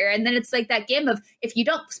stuck here. And then it's like that game of if you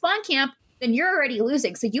don't spawn camp, then you're already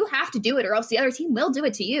losing. So you have to do it or else the other team will do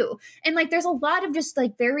it to you. And like there's a lot of just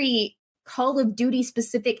like very Call of Duty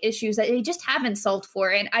specific issues that they just haven't solved for.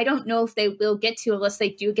 And I don't know if they will get to unless they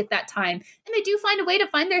do get that time. And they do find a way to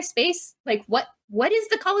find their space. Like what is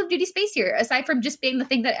the Call of Duty space here? Aside from just being the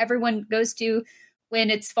thing that everyone goes to when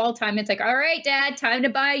it's fall time, it's like, all right, Dad, time to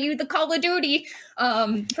buy you the Call of Duty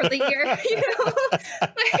for the year. You know,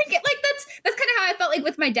 like that's kind of how I felt like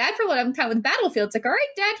with my dad for a long time with Battlefield. It's like, all right,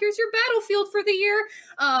 Dad, here's your Battlefield for the year.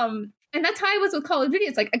 And that's how I was with Call of Duty.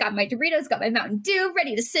 It's like, I got my Doritos, got my Mountain Dew,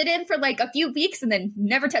 ready to sit in for like a few weeks and then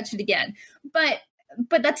never touch it again. But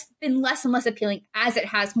that's been less and less appealing as it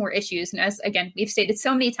has more issues. And as, again, we've stated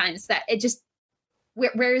so many times that it just,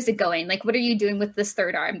 where is it going? Like, what are you doing with this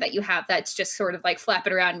third arm that you have that's just sort of like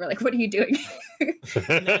flapping around? We're like, what are you doing?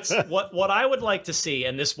 And that's what I would like to see.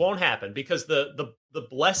 And this won't happen because the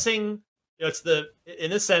blessing, you know, in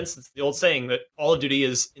this sense, it's the old saying that Call of Duty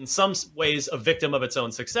is in some ways a victim of its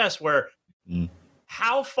own success, where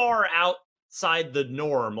how far outside the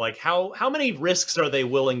norm, like how many risks are they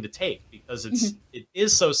willing to take? Because it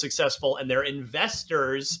is so successful and their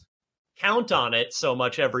investors count on it so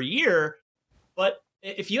much every year. But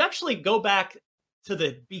if you actually go back to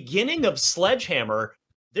the beginning of Sledgehammer,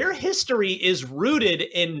 their history is rooted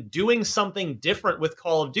in doing something different with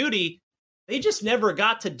Call of Duty. They just never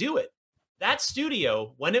got to do it. That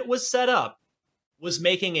studio, when it was set up, was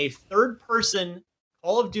making a third-person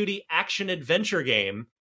Call of Duty action-adventure game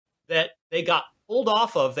that they got pulled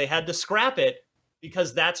off of. They had to scrap it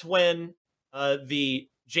because that's when the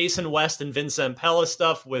Jason West and Vince Zampella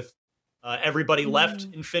stuff with everybody left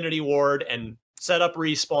Infinity Ward and set up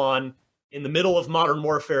Respawn in the middle of Modern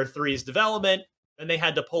Warfare 3's development. Then they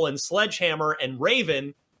had to pull in Sledgehammer and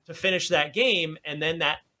Raven to finish that game. And then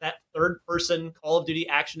that third-person Call of Duty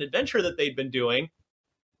action adventure that they'd been doing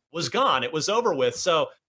was gone. It was over with. So,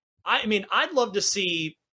 I mean, I'd love to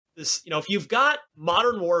see this, if you've got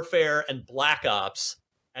Modern Warfare and Black Ops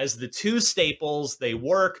as the two staples, they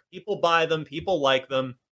work, people buy them, people like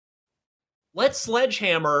them. Let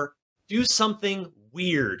Sledgehammer do something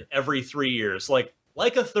weird every 3 years, like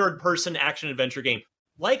a third-person action-adventure game.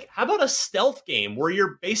 How about a stealth game where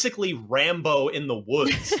you're basically Rambo in the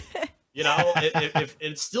woods? if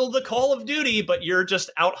it's still the Call of Duty, but you're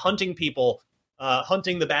just out hunting people,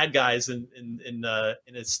 hunting the bad guys in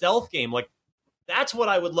a stealth game. Like, that's what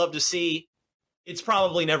I would love to see. It's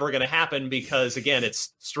probably never going to happen because, again, it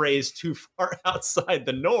strays too far outside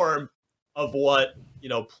the norm of what,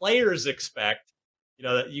 players expect.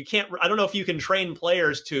 You can't, I don't know if you can train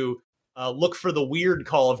players to look for the weird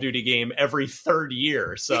Call of Duty game every third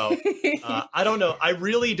year. So I don't know. I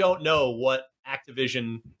really don't know what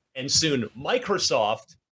Activision and soon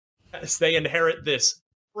Microsoft, as they inherit this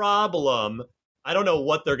problem, I don't know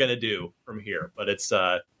what they're going to do from here, but it's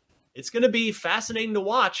going to be fascinating to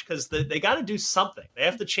watch because they got to do something. They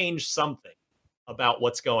have to change something about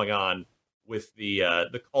what's going on with the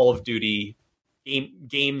Call of Duty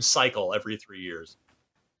game cycle every 3 years.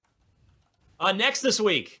 Next this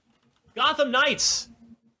week, Gotham Knights,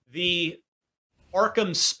 the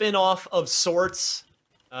Arkham spin-off of sorts.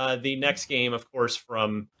 The next game, of course,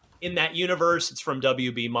 from in that universe, it's from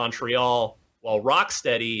WB Montreal, while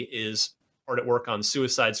Rocksteady is hard at work on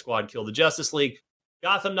Suicide Squad, Kill the Justice League.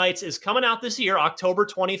 Gotham Knights is coming out this year, October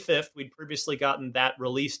 25th. We'd previously gotten that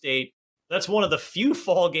release date. That's one of the few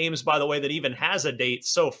fall games, by the way, that even has a date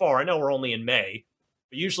so far. I know we're only in May,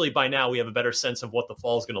 but usually by now we have a better sense of what the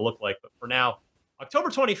fall is going to look like. But for now, October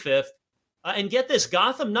 25th. And get this,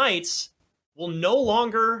 Gotham Knights will no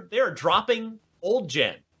longer, they're dropping old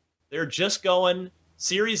gen. They're just going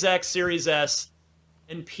Series X, Series S,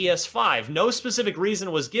 and PS5. No specific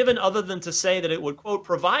reason was given other than to say that it would, quote,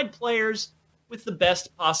 provide players with the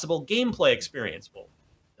best possible gameplay experience. Well,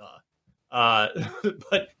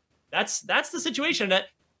 but that's the situation.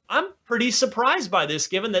 I'm pretty surprised by this,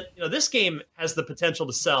 given that this game has the potential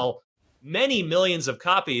to sell many millions of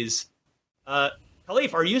copies.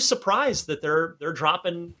 Khalif, are you surprised that they're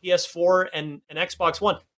dropping PS4 and Xbox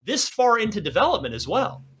One this far into development as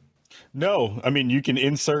well? No, I mean, you can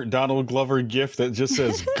insert Donald Glover gif that just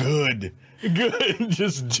says good.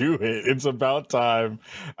 Just do it. It's about time.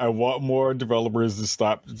 I want more developers to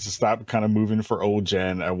stop kind of moving for old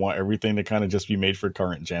gen. I want everything to kind of just be made for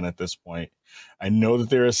current gen at this point. I know that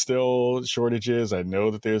there are still shortages. I know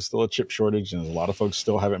that there's still a chip shortage and a lot of folks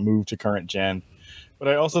still haven't moved to current gen. But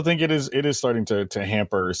I also think it is starting to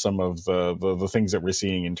hamper some of the things that we're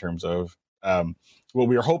seeing in terms of what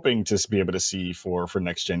we are hoping to be able to see for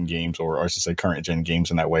next gen games, or I should say current gen games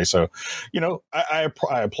in that way. So, I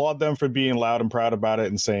applaud them for being loud and proud about it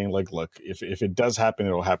and saying, like, look, if it does happen,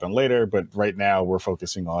 it'll happen later. But right now we're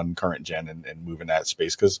focusing on current gen and moving that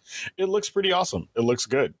space because it looks pretty awesome. It looks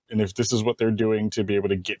good. And if this is what they're doing to be able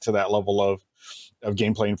to get to that level of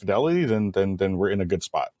gameplay and fidelity, then we're in a good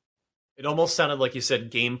spot. It almost sounded like you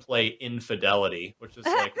said gameplay infidelity, which is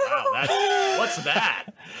like, wow, what's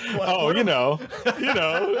that? I'm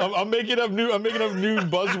making up new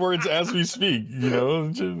buzzwords as we speak.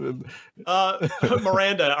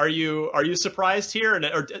 Miranda, are you surprised here?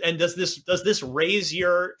 And does this raise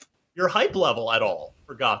your hype level at all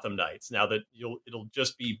for Gotham Knights now that it'll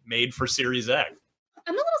just be made for Series X?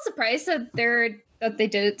 I'm a little surprised that they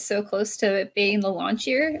did it so close to it being the launch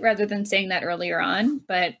year rather than saying that earlier on,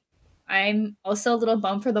 but I'm also a little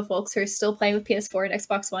bummed for the folks who are still playing with PS4 and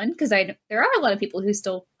Xbox One because there are a lot of people who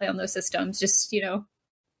still play on those systems. Just,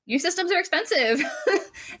 new systems are expensive.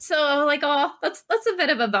 So like, oh, that's a bit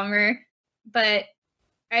of a bummer. But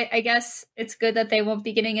I guess it's good that they won't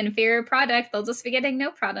be getting an inferior product. They'll just be getting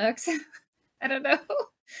no products. I don't know.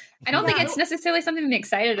 I don't think it's necessarily something to be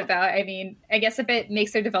excited about. I mean, I guess if it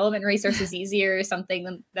makes their development resources easier or something,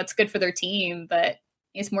 then that's good for their team. But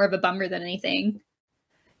it's more of a bummer than anything.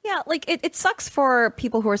 Yeah, like it sucks for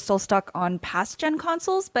people who are still stuck on past gen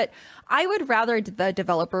consoles, but I would rather the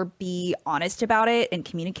developer be honest about it and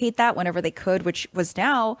communicate that whenever they could, which was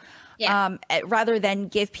now, rather than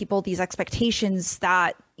give people these expectations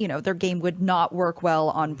that, their game would not work well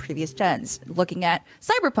on previous gens. Looking at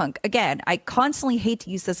Cyberpunk, again, I constantly hate to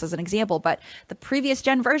use this as an example, but the previous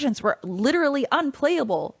gen versions were literally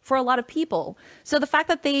unplayable for a lot of people. So the fact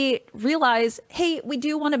that they realize, hey, we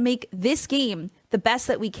do want to make this game the best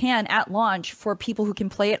that we can at launch for people who can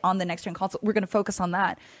play it on the next gen console, we're going to focus on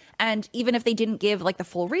that. And even if they didn't give like the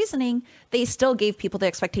full reasoning, they still gave people the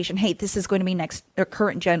expectation, hey, this is going to be next or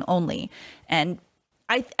current gen only. And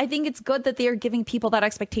I think it's good that they are giving people that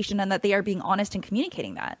expectation and that they are being honest and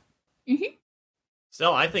communicating that. Mm-hmm.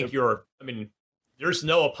 So I think there's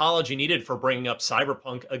no apology needed for bringing up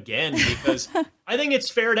Cyberpunk again, because I think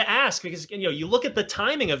it's fair to ask, because, you look at the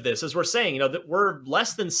timing of this, as we're saying, that we're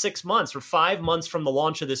less than 6 months or 5 months from the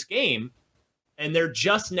launch of this game, and they're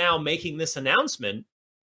just now making this announcement.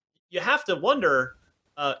 You have to wonder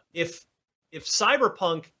if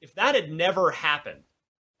Cyberpunk, if that had never happened,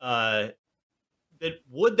 that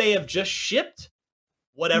would they have just shipped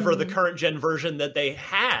whatever the current gen version that they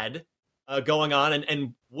had going on,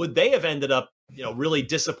 and would they have ended up, really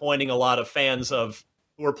disappointing a lot of fans of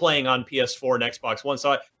who are playing on PS4 and Xbox One?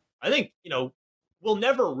 So I think, we'll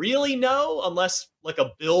never really know unless like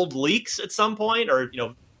a build leaks at some point, or,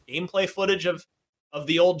 gameplay footage of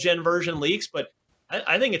the old gen version leaks. But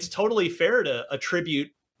I think it's totally fair to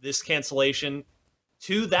attribute this cancellation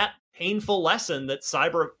to that painful lesson that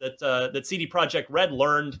that CD Projekt Red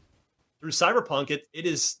learned through Cyberpunk.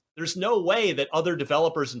 There's no way that other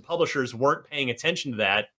developers and publishers weren't paying attention to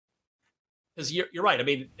that. Because you're right. I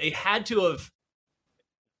mean, they had to have,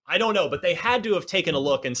 I don't know, but they had to have taken a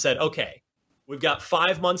look and said, okay, we've got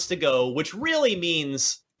 5 months to go, which really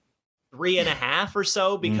means 3.5 or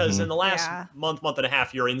so, because in the last month and a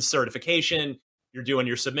half, you're in certification, you're doing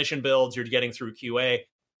your submission builds, you're getting through QA.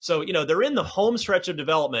 So, they're in the home stretch of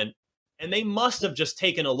development, and they must have just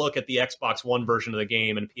taken a look at the Xbox One version of the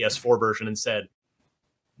game and PS4 version and said,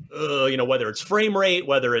 whether it's frame rate,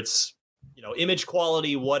 whether it's, image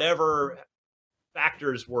quality, whatever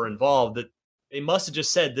factors were involved, that they must have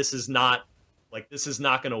just said, this is not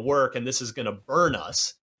going to work, and this is going to burn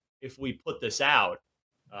us if we put this out.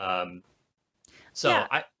 I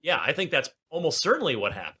think that's almost certainly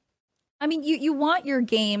what happened. I mean, you want your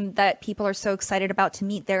game that people are so excited about to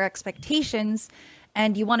meet their expectations,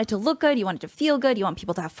 and you want it to look good, you want it to feel good, you want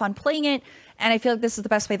people to have fun playing it. And I feel like this is the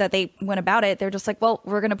best way that they went about it. They're just like, well,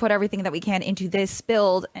 we're going to put everything that we can into this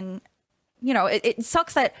build. And, it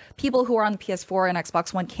sucks that people who are on the PS4 and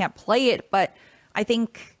Xbox One can't play it, but I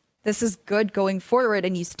think this is good going forward,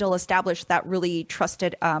 and you still establish that really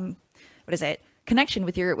trusted, connection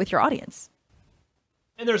with your audience.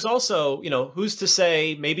 And there's also, who's to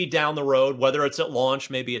say maybe down the road, whether it's at launch,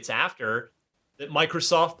 maybe it's after, that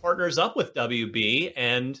Microsoft partners up with WB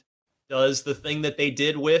and does the thing that they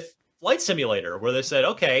did with Flight Simulator, where they said,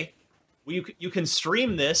 okay, you can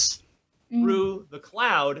stream this through the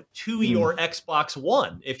cloud to your Xbox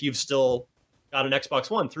One. If you've still got an Xbox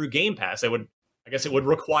One through Game Pass, I guess it would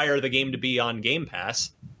require the game to be on Game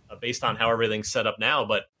Pass based on how everything's set up now.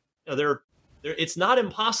 But it's not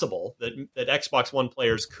impossible that Xbox One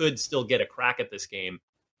players could still get a crack at this game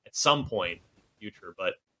at some point in the future.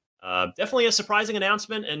 But definitely a surprising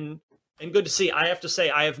announcement, and good to see. I have to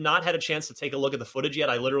say, I have not had a chance to take a look at the footage yet.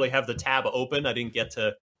 I literally have the tab open. I didn't get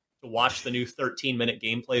to watch the new 13-minute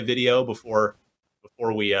gameplay video before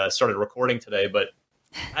we started recording today. But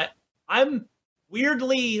I'm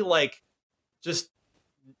weirdly just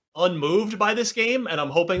unmoved by this game, and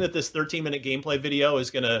I'm hoping that this 13-minute gameplay video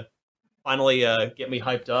is going to finally get me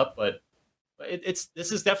hyped up. But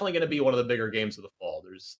this is definitely going to be one of the bigger games of the fall.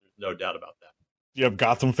 There's no doubt about that. You have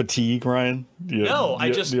Gotham fatigue, Ryan?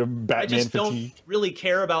 I just fatigue? Don't really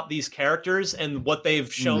care about these characters and what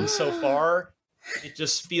they've shown so far. It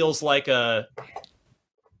just feels like a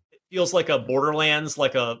Borderlands,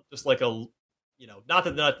 not that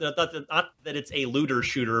it's a looter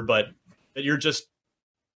shooter, but that you're just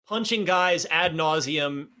punching guys ad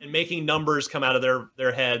nauseum and making numbers come out of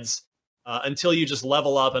their heads until you just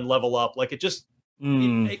level up and level up. Like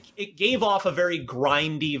it gave off a very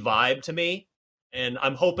grindy vibe to me. And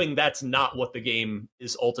I'm hoping that's not what the game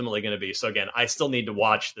is ultimately going to be. So again, I still need to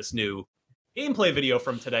watch this new gameplay video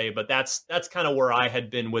from today, but that's kind of where I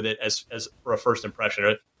had been with it as for a first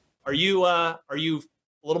impression. Are you a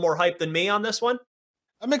little more hyped than me on this one?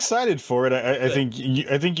 I'm excited for it. I think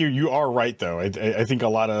you are right, though. I think a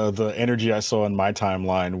lot of the energy I saw in my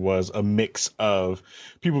timeline was a mix of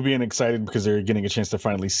people being excited because they're getting a chance to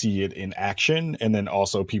finally see it in action, and then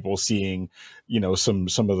also people seeing,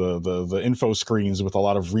 some of the info screens with a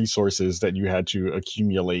lot of resources that you had to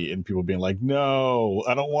accumulate, and people being like, "No,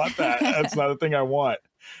 I don't want that. That's not a thing I want."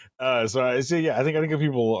 So I see. Yeah, I think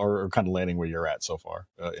people are kind of landing where you're at so far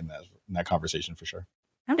in that conversation for sure.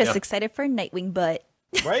 I'm just excited for Nightwing butt.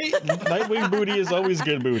 Right? Nightwing booty is always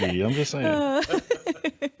good booty. I'm just saying.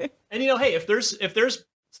 And hey, if there's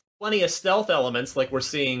plenty of stealth elements like we're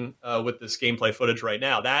seeing with this gameplay footage right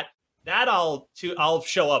now, that I'll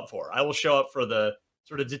show up for. I will show up for the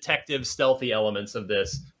sort of detective stealthy elements of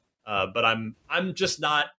this. But I'm just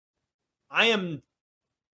not. I'm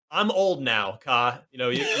old now, Ka. You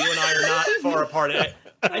and I are not far apart.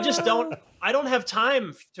 I just don't. I don't have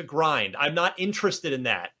time to grind. I'm not interested in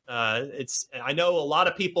that. I know a lot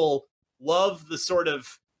of people love the sort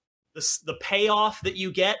of the payoff that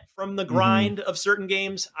you get from the grind of certain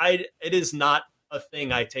games. It is not a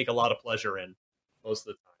thing I take a lot of pleasure in most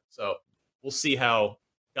of the time. So we'll see how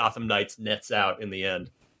Gotham Knights nets out in the end.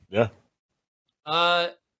 Yeah. All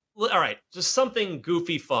right, just something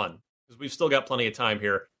goofy fun because we've still got plenty of time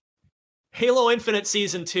here. Halo Infinite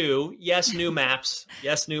Season 2, yes, new maps,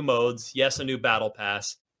 yes, new modes, yes, a new battle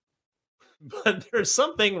pass. But there's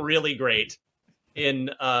something really great in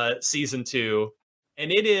Season 2,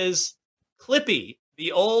 and it is Clippy,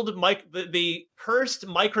 the old the cursed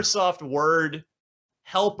Microsoft Word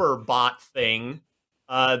helper bot thing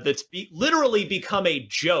that's literally become a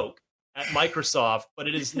joke at Microsoft, but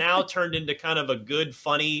it is now turned into kind of a good,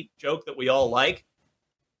 funny joke that we all like.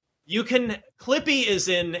 Clippy is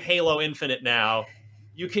in Halo Infinite now.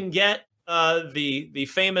 You can get the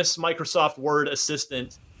famous Microsoft Word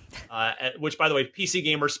assistant, which, by the way, PC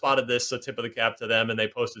Gamer spotted this, so tip of the cap to them, and they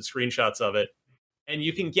posted screenshots of it. And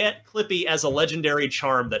you can get Clippy as a legendary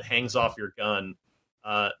charm that hangs off your gun.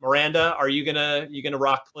 Miranda, are you gonna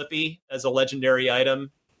rock Clippy as a legendary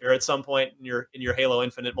item here at some point in your Halo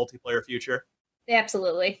Infinite multiplayer future? Yeah,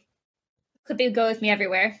 absolutely. Clippy will go with me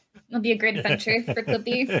everywhere. It'll be a great adventure for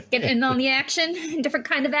Clippy. Get in on the action, different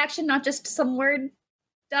kind of action, not just some word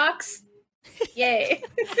docs. Yay!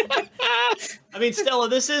 I mean, Stella,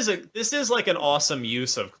 this is like an awesome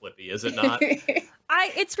use of Clippy, is it not?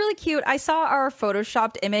 It's really cute. I saw our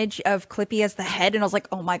photoshopped image of Clippy as the head, and I was like,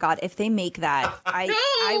 "Oh my god! If they make that,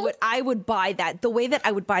 I would buy that. The way that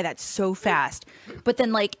I would buy that so fast." But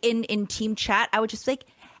then, like in team chat, I would just like,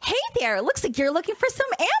 "Hey there! Looks like you're looking for some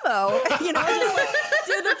ammo." Just like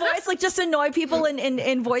do the voice, like just annoy people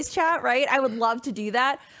in voice chat, right? I would love to do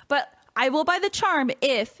that, but I will buy the charm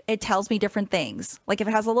if it tells me different things. Like if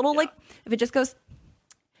it has a little if it just goes,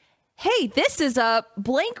 "Hey, this is a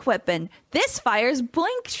blank weapon. This fires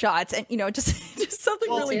blank shots," and just something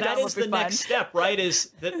really. That is the next step, right?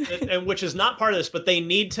 Is that, and which is not part of this, but they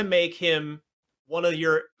need to make him one of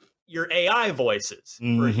your AI voices,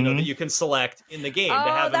 for, that you can select in the game to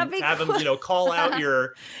have him call out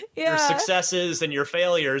your successes and your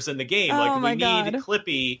failures in the game. Like we need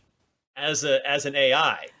Clippy as an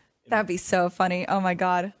AI. That'd be so funny. Oh my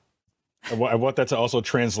god. I want that to also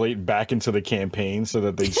translate back into the campaign so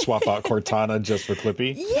that they swap out Cortana just for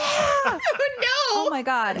Clippy. Yeah. Oh my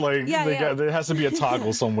god. Like there has to be a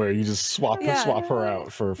toggle somewhere. You just swap her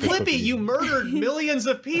out for Clippy. You murdered millions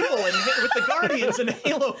of people with the Guardians in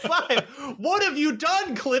Halo 5. What have you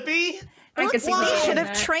done, Clippy? We should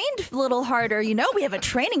have trained a little harder. We have a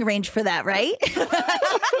training range for that, right?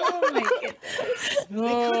 Oh my goodness. They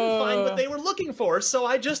couldn't find what they were looking for, so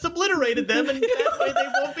I just obliterated them, and that way they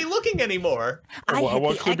won't be looking anymore. I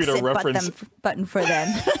want Clippy to reference button for them.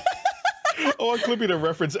 I want Clippy to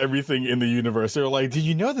reference everything in the universe. They're like, "Did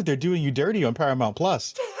you know that they're doing you dirty on Paramount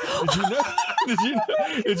Plus? Did you know?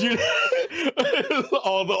 Did you know?"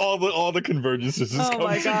 all the convergences is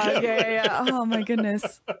coming together. Yeah. Oh my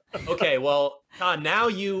goodness. Okay, well, Todd, now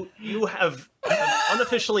you have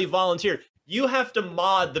unofficially volunteered. You have to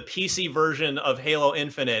mod the PC version of Halo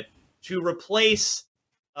Infinite to replace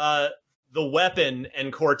the weapon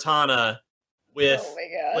and Cortana with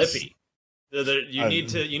Clippy. You need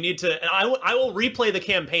to, and I will replay the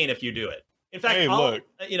campaign if you do it. In fact,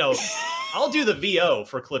 I'll do the VO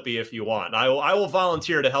for Clippy if you want. I will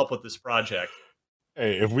volunteer to help with this project.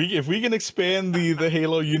 Hey, if we can expand the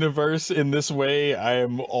Halo universe in this way, I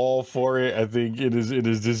am all for it. I think it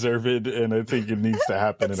is deserved, and I think it needs to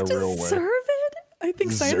happen in a real way. Deserved? I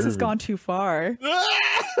think science has gone too far. Oh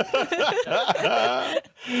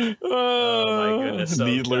my goodness!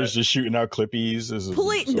 Needler's just shooting out Clippies.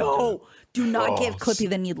 Please, no. Do not give Clippy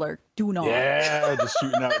the Needler. Do not. Yeah, just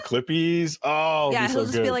shooting out Clippies. Oh, yeah, he'll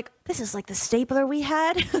just be like, "This is like the stapler we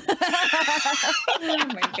had." Oh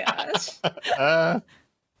my gosh.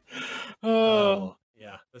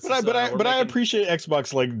 Yeah. But I appreciate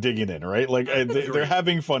Xbox like digging in, right? Like they're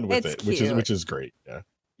having fun with it, which is great. Yeah.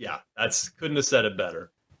 Yeah, couldn't have said it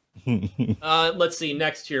better. Let's see.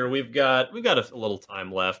 Next here, we've got a little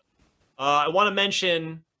time left. I want to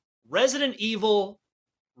mention Resident Evil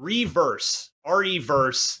Reverse,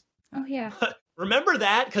 RE-verse. Oh yeah. Remember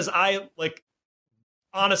that? Because I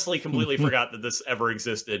honestly completely forgot that this ever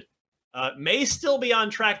existed. May still be on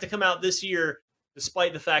track to come out this year,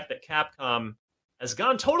 despite the fact that Capcom has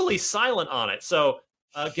gone totally silent on it. So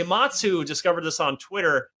Gematsu discovered this on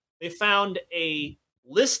Twitter. They found a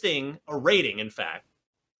rating, in fact,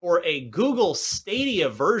 for a Google Stadia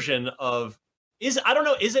version of, I don't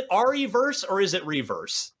know, is it RE-verse or is it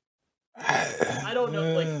Reverse? I don't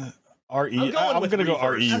know. RE. I'm gonna go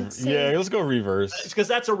RE. Yeah, let's go Reverse. Because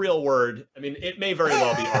that's a real word. I mean, it may very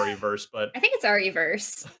well be RE-verse, but I think it's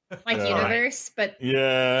RE-verse, like universe, but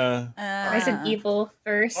Resident Evil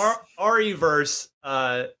verse. RE-verse.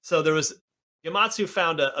 So there was Gematsu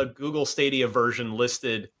found a Google Stadia version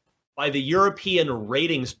listed by the European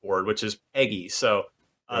Ratings Board, which is PEGI. So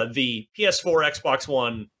the PS4, Xbox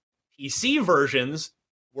One, PC versions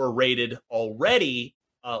were rated already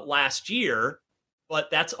last year. But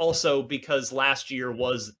that's also because last year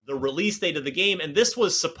was the release date of the game, and this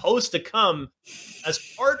was supposed to come as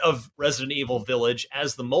part of Resident Evil Village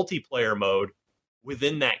as the multiplayer mode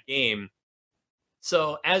within that game.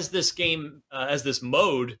 So as this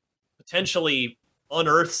mode potentially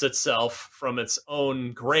unearths itself from its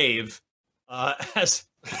own grave, as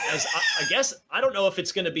I guess, I don't know if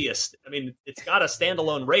it's going to be it's got a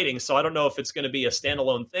standalone rating, so I don't know if it's going to be a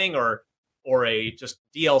standalone thing or a just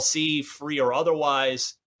DLC, free or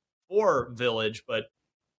otherwise, for Village. But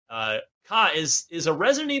Ka, is a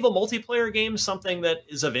Resident Evil multiplayer game something that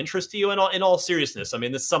is of interest to you in all seriousness? I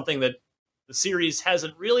mean, this is something that the series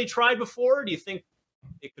hasn't really tried before. Do you think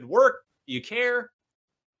it could work? Do you care?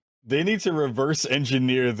 They need to reverse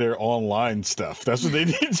engineer their online stuff. That's what they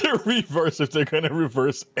need to reverse if they're going to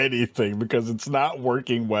reverse anything, because it's not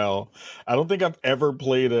working well. I don't think I've ever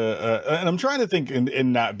played and I'm trying to think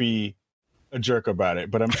and not be a jerk about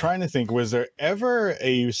it, but I'm trying to think, was there ever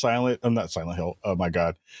a not Silent Hill, oh my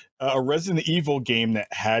god, a Resident Evil game that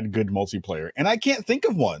had good multiplayer? And I can't think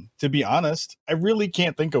of one, to be honest. I really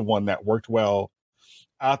can't think of one that worked well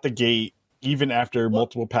out the gate, even after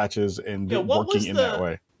multiple patches and working in that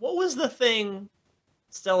way. What was the thing,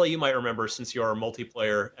 Stella, you might remember since you're a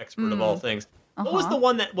multiplayer expert of all things, what was the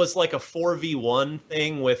one that was like a 4v1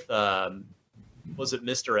 thing with, was it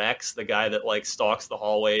Mr. X, the guy that stalks the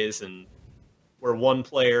hallways, and where one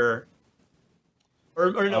player,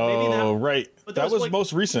 or no, maybe that. Oh, right. But that was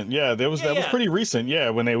most recent. Yeah, that was pretty recent. Yeah,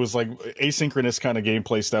 when it was asynchronous kind of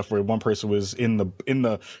gameplay stuff where one person was in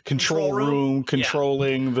the control room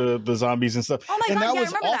controlling the zombies and stuff. Oh my god, that I was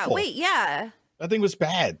remember awful. that. Wait, yeah. That thing was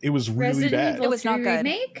bad. It was really bad. Evil It was not good.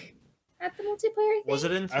 Remake at the multiplayer thing? Was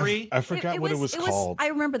it in 3? I forgot what it was called. I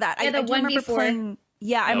remember that. Yeah, I do remember before. playing.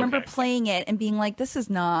 Yeah, I remember playing it and being like, "This is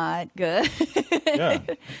not good."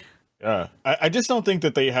 Yeah. I just don't think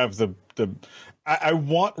that they have the. I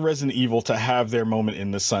want Resident Evil to have their moment in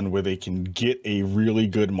the sun where they can get a really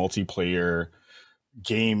good multiplayer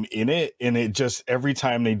game in it, and it just every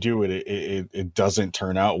time they do it doesn't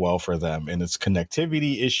turn out well for them, and it's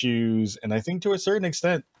connectivity issues. And I think to a certain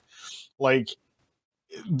extent,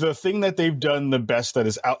 the thing that they've done the best that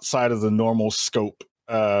is outside of the normal scope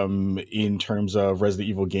in terms of Resident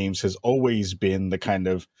Evil games has always been the kind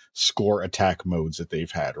of score attack modes that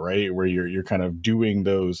they've had, right? Where you're kind of doing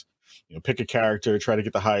those, pick a character, try to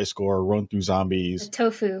get the highest score, run through zombies.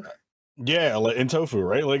 Tofu. Yeah, in Tofu,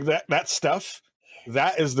 right? That stuff,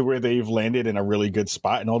 that is where they've landed in a really good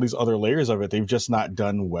spot, and all these other layers of it, they've just not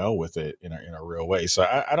done well with it in a real way. So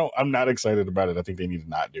I'm not excited about it. I think they need to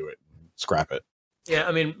not do it. Scrap it. Yeah,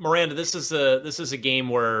 I mean, Miranda, this is a game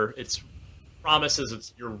where it's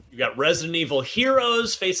promises you got Resident Evil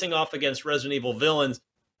heroes facing off against Resident Evil villains.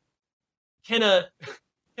 Can a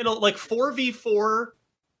 4v4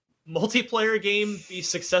 multiplayer game be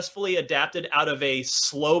successfully adapted out of a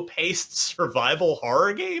slow-paced survival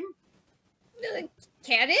horror game?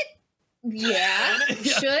 Can it? Yeah.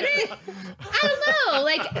 Should it? I don't know.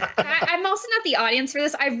 I'm also not the audience for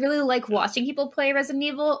this. I really like watching people play Resident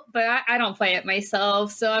Evil, but I don't play it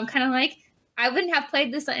myself. So I'm kind of I wouldn't have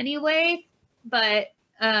played this anyway, but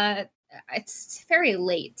it's very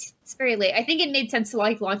late. It's very late. I think it made sense to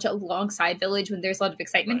launch it alongside Village when there's a lot of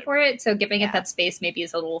excitement for it. So giving it that space maybe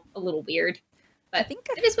is a little weird. But I think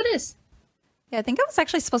it is what it is. Yeah, I think I was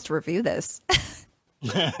actually supposed to review this. We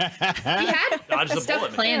had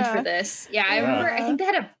stuff planned for this. Yeah, I remember. I think they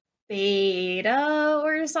had a beta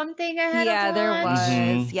or something ahead of there was.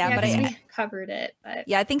 Mm-hmm. Yeah, but we covered it.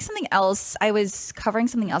 But I think something else. I was covering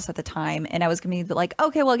something else at the time, and I was going to be like,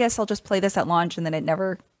 okay, well, I guess I'll just play this at launch, and then it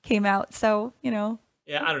never came out. So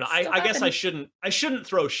Yeah, I don't know. I guess I shouldn't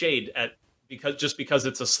throw shade at because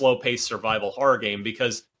it's a slow paced survival horror game,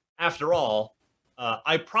 because after all,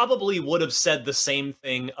 I probably would have said the same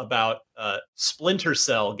thing about Splinter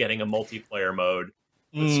Cell getting a multiplayer mode.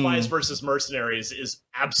 But Spies versus Mercenaries is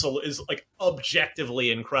like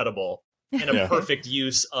objectively incredible and a perfect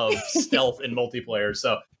use of stealth in multiplayer.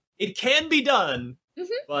 So it can be done,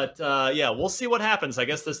 but we'll see what happens. I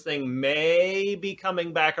guess this thing may be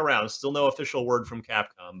coming back around. Still no official word from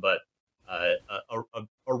Capcom, but a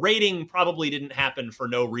rating probably didn't happen for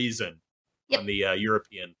no reason on the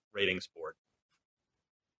European ratings board.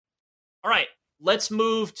 All right, let's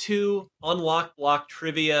move to Unlock Block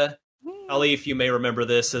Trivia. Khalif, you may remember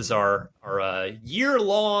this as our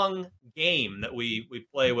year-long game that we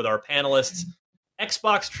play with our panelists.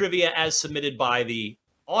 Xbox Trivia as submitted by the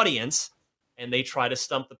audience, and they try to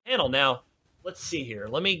stump the panel. Now, let's see here.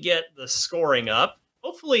 Let me get the scoring up.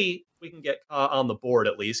 Hopefully, we can get on the board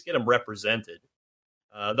at least, get them represented.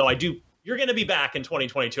 Though you're going to be back in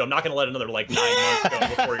 2022. I'm not going to let another 9 months go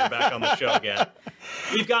before you're back on the show again.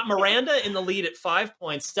 We've got Miranda in the lead at 5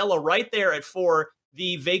 points, Stella right there at 4,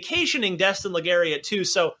 the vacationing Destin Legary at 2.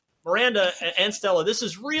 So Miranda and Stella, this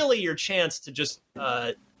is really your chance to just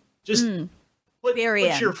put Destin in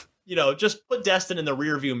the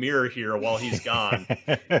rearview mirror here while he's gone.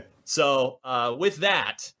 So with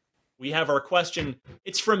that, we have our question.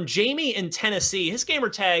 It's from Jamie in Tennessee. His gamer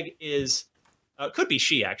tag is could be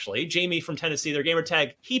she, actually. Jamie from Tennessee, their gamer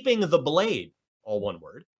tag, Keeping the Blade, all one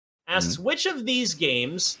word, asks, which of these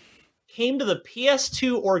games came to the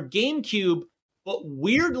PS2 or GameCube, but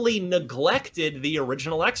weirdly neglected the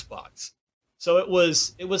original Xbox? So it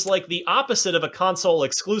was like the opposite of a console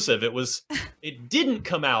exclusive. It didn't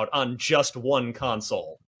come out on just one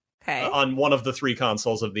console, on one of the 3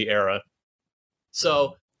 consoles of the era.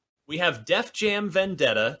 So we have Def Jam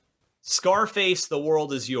Vendetta, Scarface, The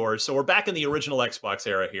World Is Yours. So we're back in the original Xbox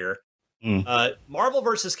era here. Marvel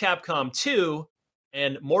vs. Capcom 2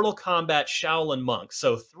 and Mortal Kombat Shaolin Monks.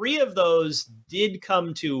 So 3 of those did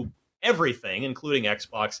come to everything, including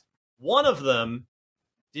Xbox. One of them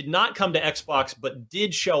did not come to Xbox, but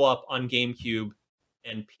did show up on GameCube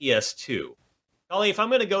and PS2. Khalif, I'm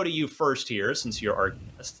going to go to you first here, since you're our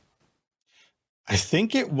guest. I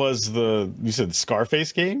think it was you said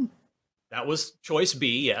Scarface game? That was choice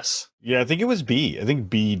B, yes. Yeah, I think it was B. I think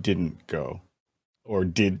B didn't go. Or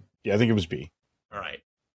did. Yeah, I think it was B. All right.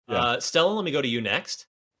 Yeah. Stella, let me go to you next.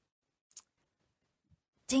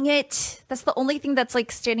 Dang it. That's the only thing that's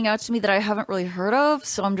standing out to me that I haven't really heard of.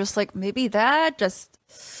 So I'm just maybe that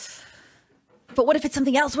But what if it's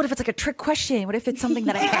something else? What if it's a trick question? What if it's something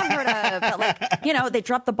that I have heard of? But they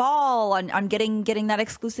dropped the ball on getting that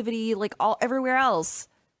exclusivity everywhere else.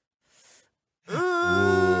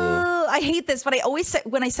 I hate this, but I always say,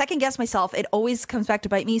 when I second guess myself, it always comes back to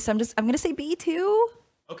bite me. So I'm going to say B too.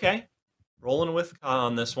 Okay, rolling with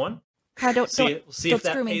on this one. We'll see if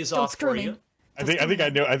that pays off for you. I think I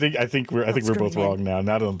know. I think we're both wrong now.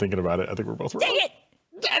 Now that I'm thinking about it, I think we're both wrong. Dang it!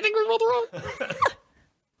 I think we're both wrong.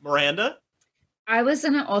 Miranda? I was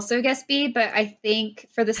going to also guess B, but I think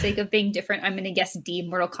for the sake of being different, I'm going to guess D,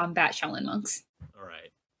 Mortal Kombat Shaolin Monks. All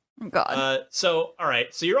right. Oh, God. So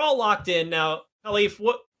you're all locked in now. Khalif,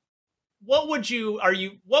 what would you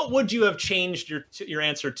have changed your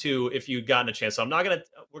answer to if you'd gotten a chance? So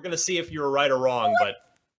we're gonna see if you were right or wrong, but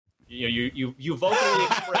you vocally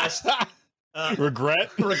expressed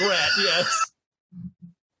regret. Yes.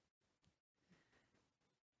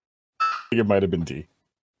 I think it might have been D.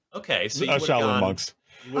 Okay, so Shaolin Monks.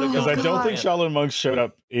 Because I don't think Shaolin Monks showed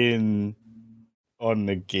up on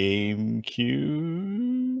the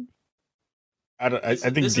GameCube. I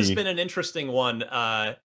think this D. has been an interesting one,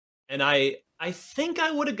 and I think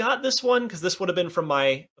I would have got this one because this would have been from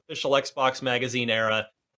my official Xbox magazine era.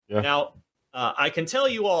 Yeah. Now, I can tell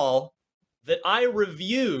you all that I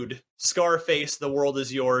reviewed Scarface: The World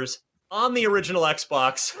Is Yours on the original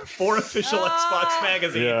Xbox for official Xbox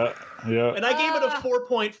magazine. Yeah. And I gave it a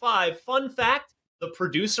 4.5. Fun fact, the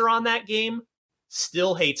producer on that game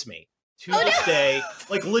still hates me to this day.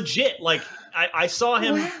 Legit. I saw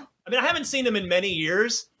him. Wow. I mean, I haven't seen him in many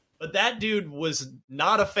years, but that dude was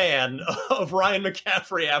not a fan of Ryan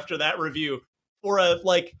McCaffrey after that review for a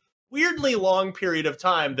weirdly long period of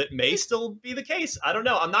time. That may still be the case. I don't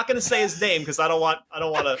know. I'm not going to say his name because I don't want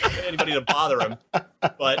anybody to bother him.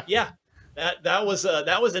 But yeah, that was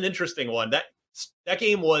an interesting one. That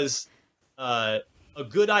game was a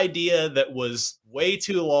good idea that was way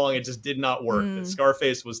too long. It just did not work.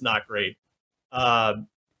 Scarface was not great.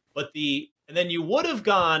 And then you would have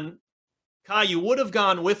gone, Kai,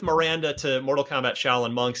 with Miranda to Mortal Kombat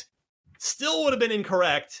Shaolin Monks. Still would have been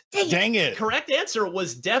incorrect. Dang it. Correct answer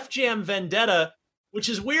was Def Jam Vendetta, which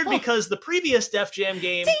is weird because the previous Def Jam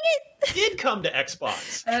game did come to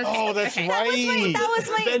Xbox. Oh, that's Okay. right. That was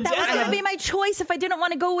going to be my choice if I didn't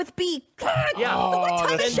want to go with B. God, Yeah. Oh,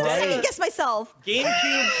 I that's should have right. second guessed myself.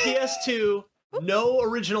 GameCube, PS2, no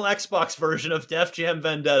original Xbox version of Def Jam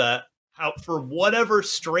Vendetta. How, for whatever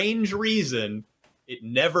strange reason, it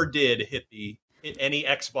never did hit any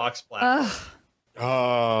Xbox platform. Ugh.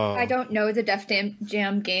 Oh, I don't know the Def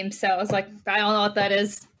Jam game, so I was like, I don't know what that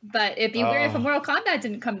is. But it'd be weird if a Mortal Kombat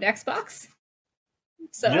didn't come to Xbox.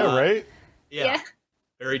 So yeah, right. yeah.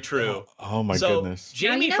 Very true. Oh my So, goodness.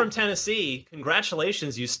 Jamie Now you know. from Tennessee,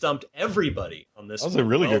 congratulations. You stumped everybody on this. That was a one.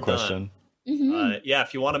 really Well good done. question. Mhm. Yeah,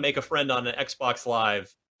 if you want to make a friend on an Xbox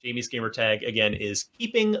Live, Jamie's gamer tag, again, is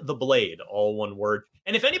Keeping the Blade, all one word.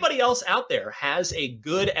 And if anybody else out there has a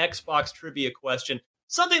good Xbox trivia question,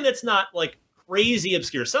 something that's not like crazy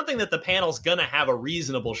obscure, something that the panel's gonna have a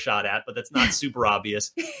reasonable shot at, but that's not super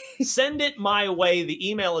obvious, send it my way. The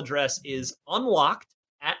email address is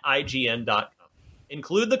unlocked@ign.com.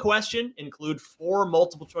 Include the question, include 4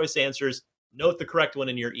 multiple choice answers, note the correct one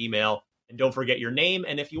in your email, and don't forget your name,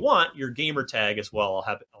 and if you want, your gamer tag as well.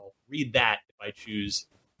 I'll read that if I choose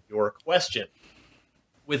your question.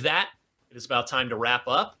 With that, it is about time to wrap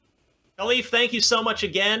up. Khalif, thank you so much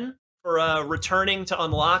again for returning to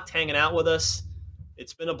Unlocked, hanging out with us.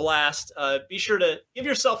 It's been a blast. Be sure to give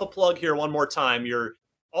yourself a plug here one more time.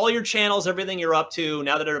 All your channels, everything you're up to,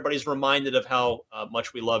 now that everybody's reminded of how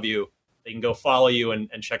much we love you, they can go follow you and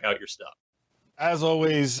check out your stuff. As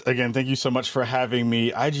always, again, thank you so much for having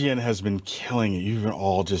me. IGN has been killing it. You've been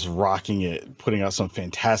all just rocking it, putting out some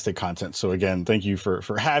fantastic content. So again, thank you for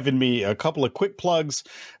having me. A couple of quick plugs.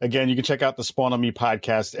 Again, you can check out the Spawn on Me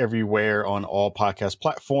podcast everywhere on all podcast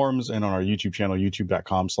platforms and on our YouTube channel,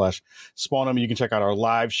 youtube.com/Spawn on Me. You can check out our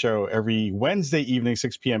live show every Wednesday evening,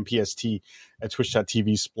 6 p.m. PST at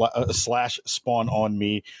twitch.tv/Spawn on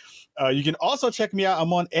Me. You can also check me out.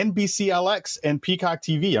 I'm on NBCLX and Peacock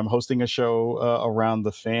TV. I'm hosting a show around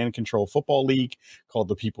the Fan Control Football League called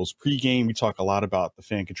The People's Pregame. We talk a lot about the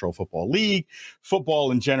Fan Control Football League, football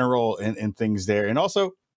in general, and things there. And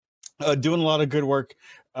also doing a lot of good work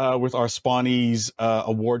with our Spawnies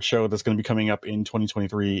award show that's going to be coming up in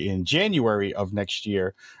 2023 in January of next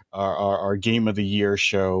year. Our Game of the Year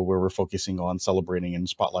show where we're focusing on celebrating and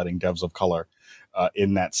spotlighting devs of color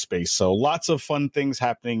in that space. So lots of fun things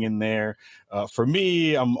happening in there. For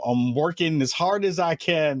me, I'm working as hard as I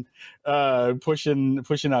can,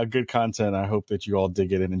 pushing out good content. I hope that you all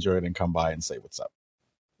dig it and enjoy it and come by and say what's up.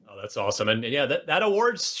 Oh, that's awesome. And yeah, that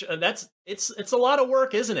awards, it's a lot of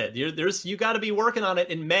work, isn't it? You got to be working on it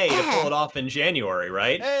in May to pull it off in January,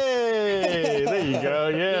 right? Hey, there you go.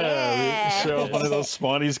 Yeah. Show up one of those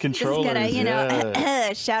Spawnies controllers. Just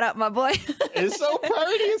gonna, shout out my boy. It's so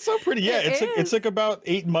pretty. It's so pretty. Yeah, it took about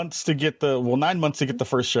 9 months to get the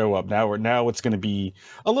first show up. Now it's going to be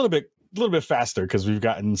a little bit faster because we've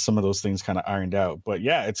gotten some of those things kind of ironed out. But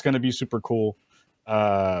yeah, it's going to be super cool.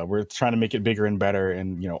 We're trying to make it bigger and better,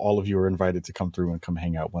 and all of you are invited to come through and come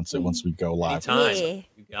hang out once we go live. Anytime. Yeah.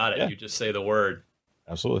 You got it. Yeah. You just say the word.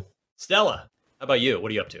 Absolutely. Stella, how about you?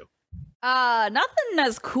 What are you up to? Nothing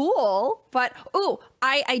as cool, but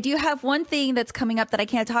I do have one thing that's coming up that I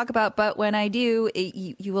can't talk about, but when I do,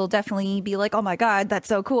 you will definitely be like, oh my god, that's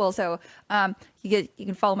so cool. So you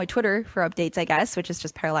can follow my Twitter for updates, I guess, which is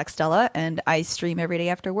just Parallax Stella, and I stream every day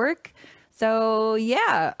after work. So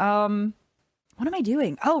yeah, what am I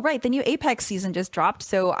doing? Oh, right. The new Apex season just dropped,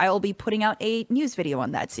 so I will be putting out a news video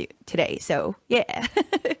on that today. So, yeah.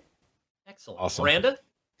 Excellent. Awesome. Miranda?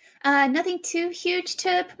 Nothing too huge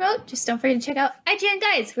to promote. Just don't forget to check out IGN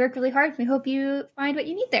Guys. We work really hard. We hope you find what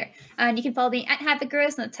you need there. And you can follow me at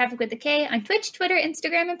HavoCGirls, and that's Havoc with a K, on Twitch, Twitter,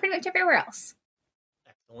 Instagram, and pretty much everywhere else.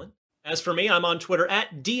 Excellent. As for me, I'm on Twitter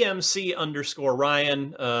at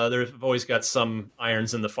DMC_Ryan. They've always got some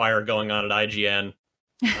irons in the fire going on at IGN.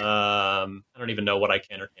 I don't even know what I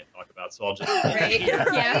can or can't talk about, so I'll just Right? Yeah.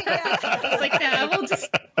 It's like, we'll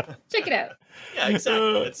just check it out. Yeah,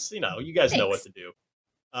 exactly. It's you guys know what to do.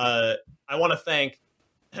 I want to thank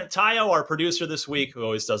Tayo, our producer this week, who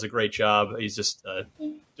always does a great job. He's just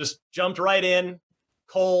jumped right in,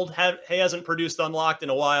 cold. He hasn't produced Unlocked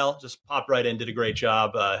in a while. Just popped right in, did a great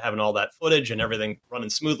job having all that footage and everything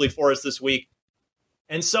running smoothly for us this week.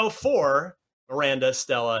 And so for Miranda,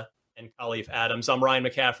 Stella, and Khalif Adams, I'm Ryan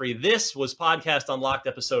McCaffrey. This was Podcast Unlocked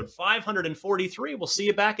episode 543. We'll see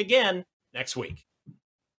you back again next week.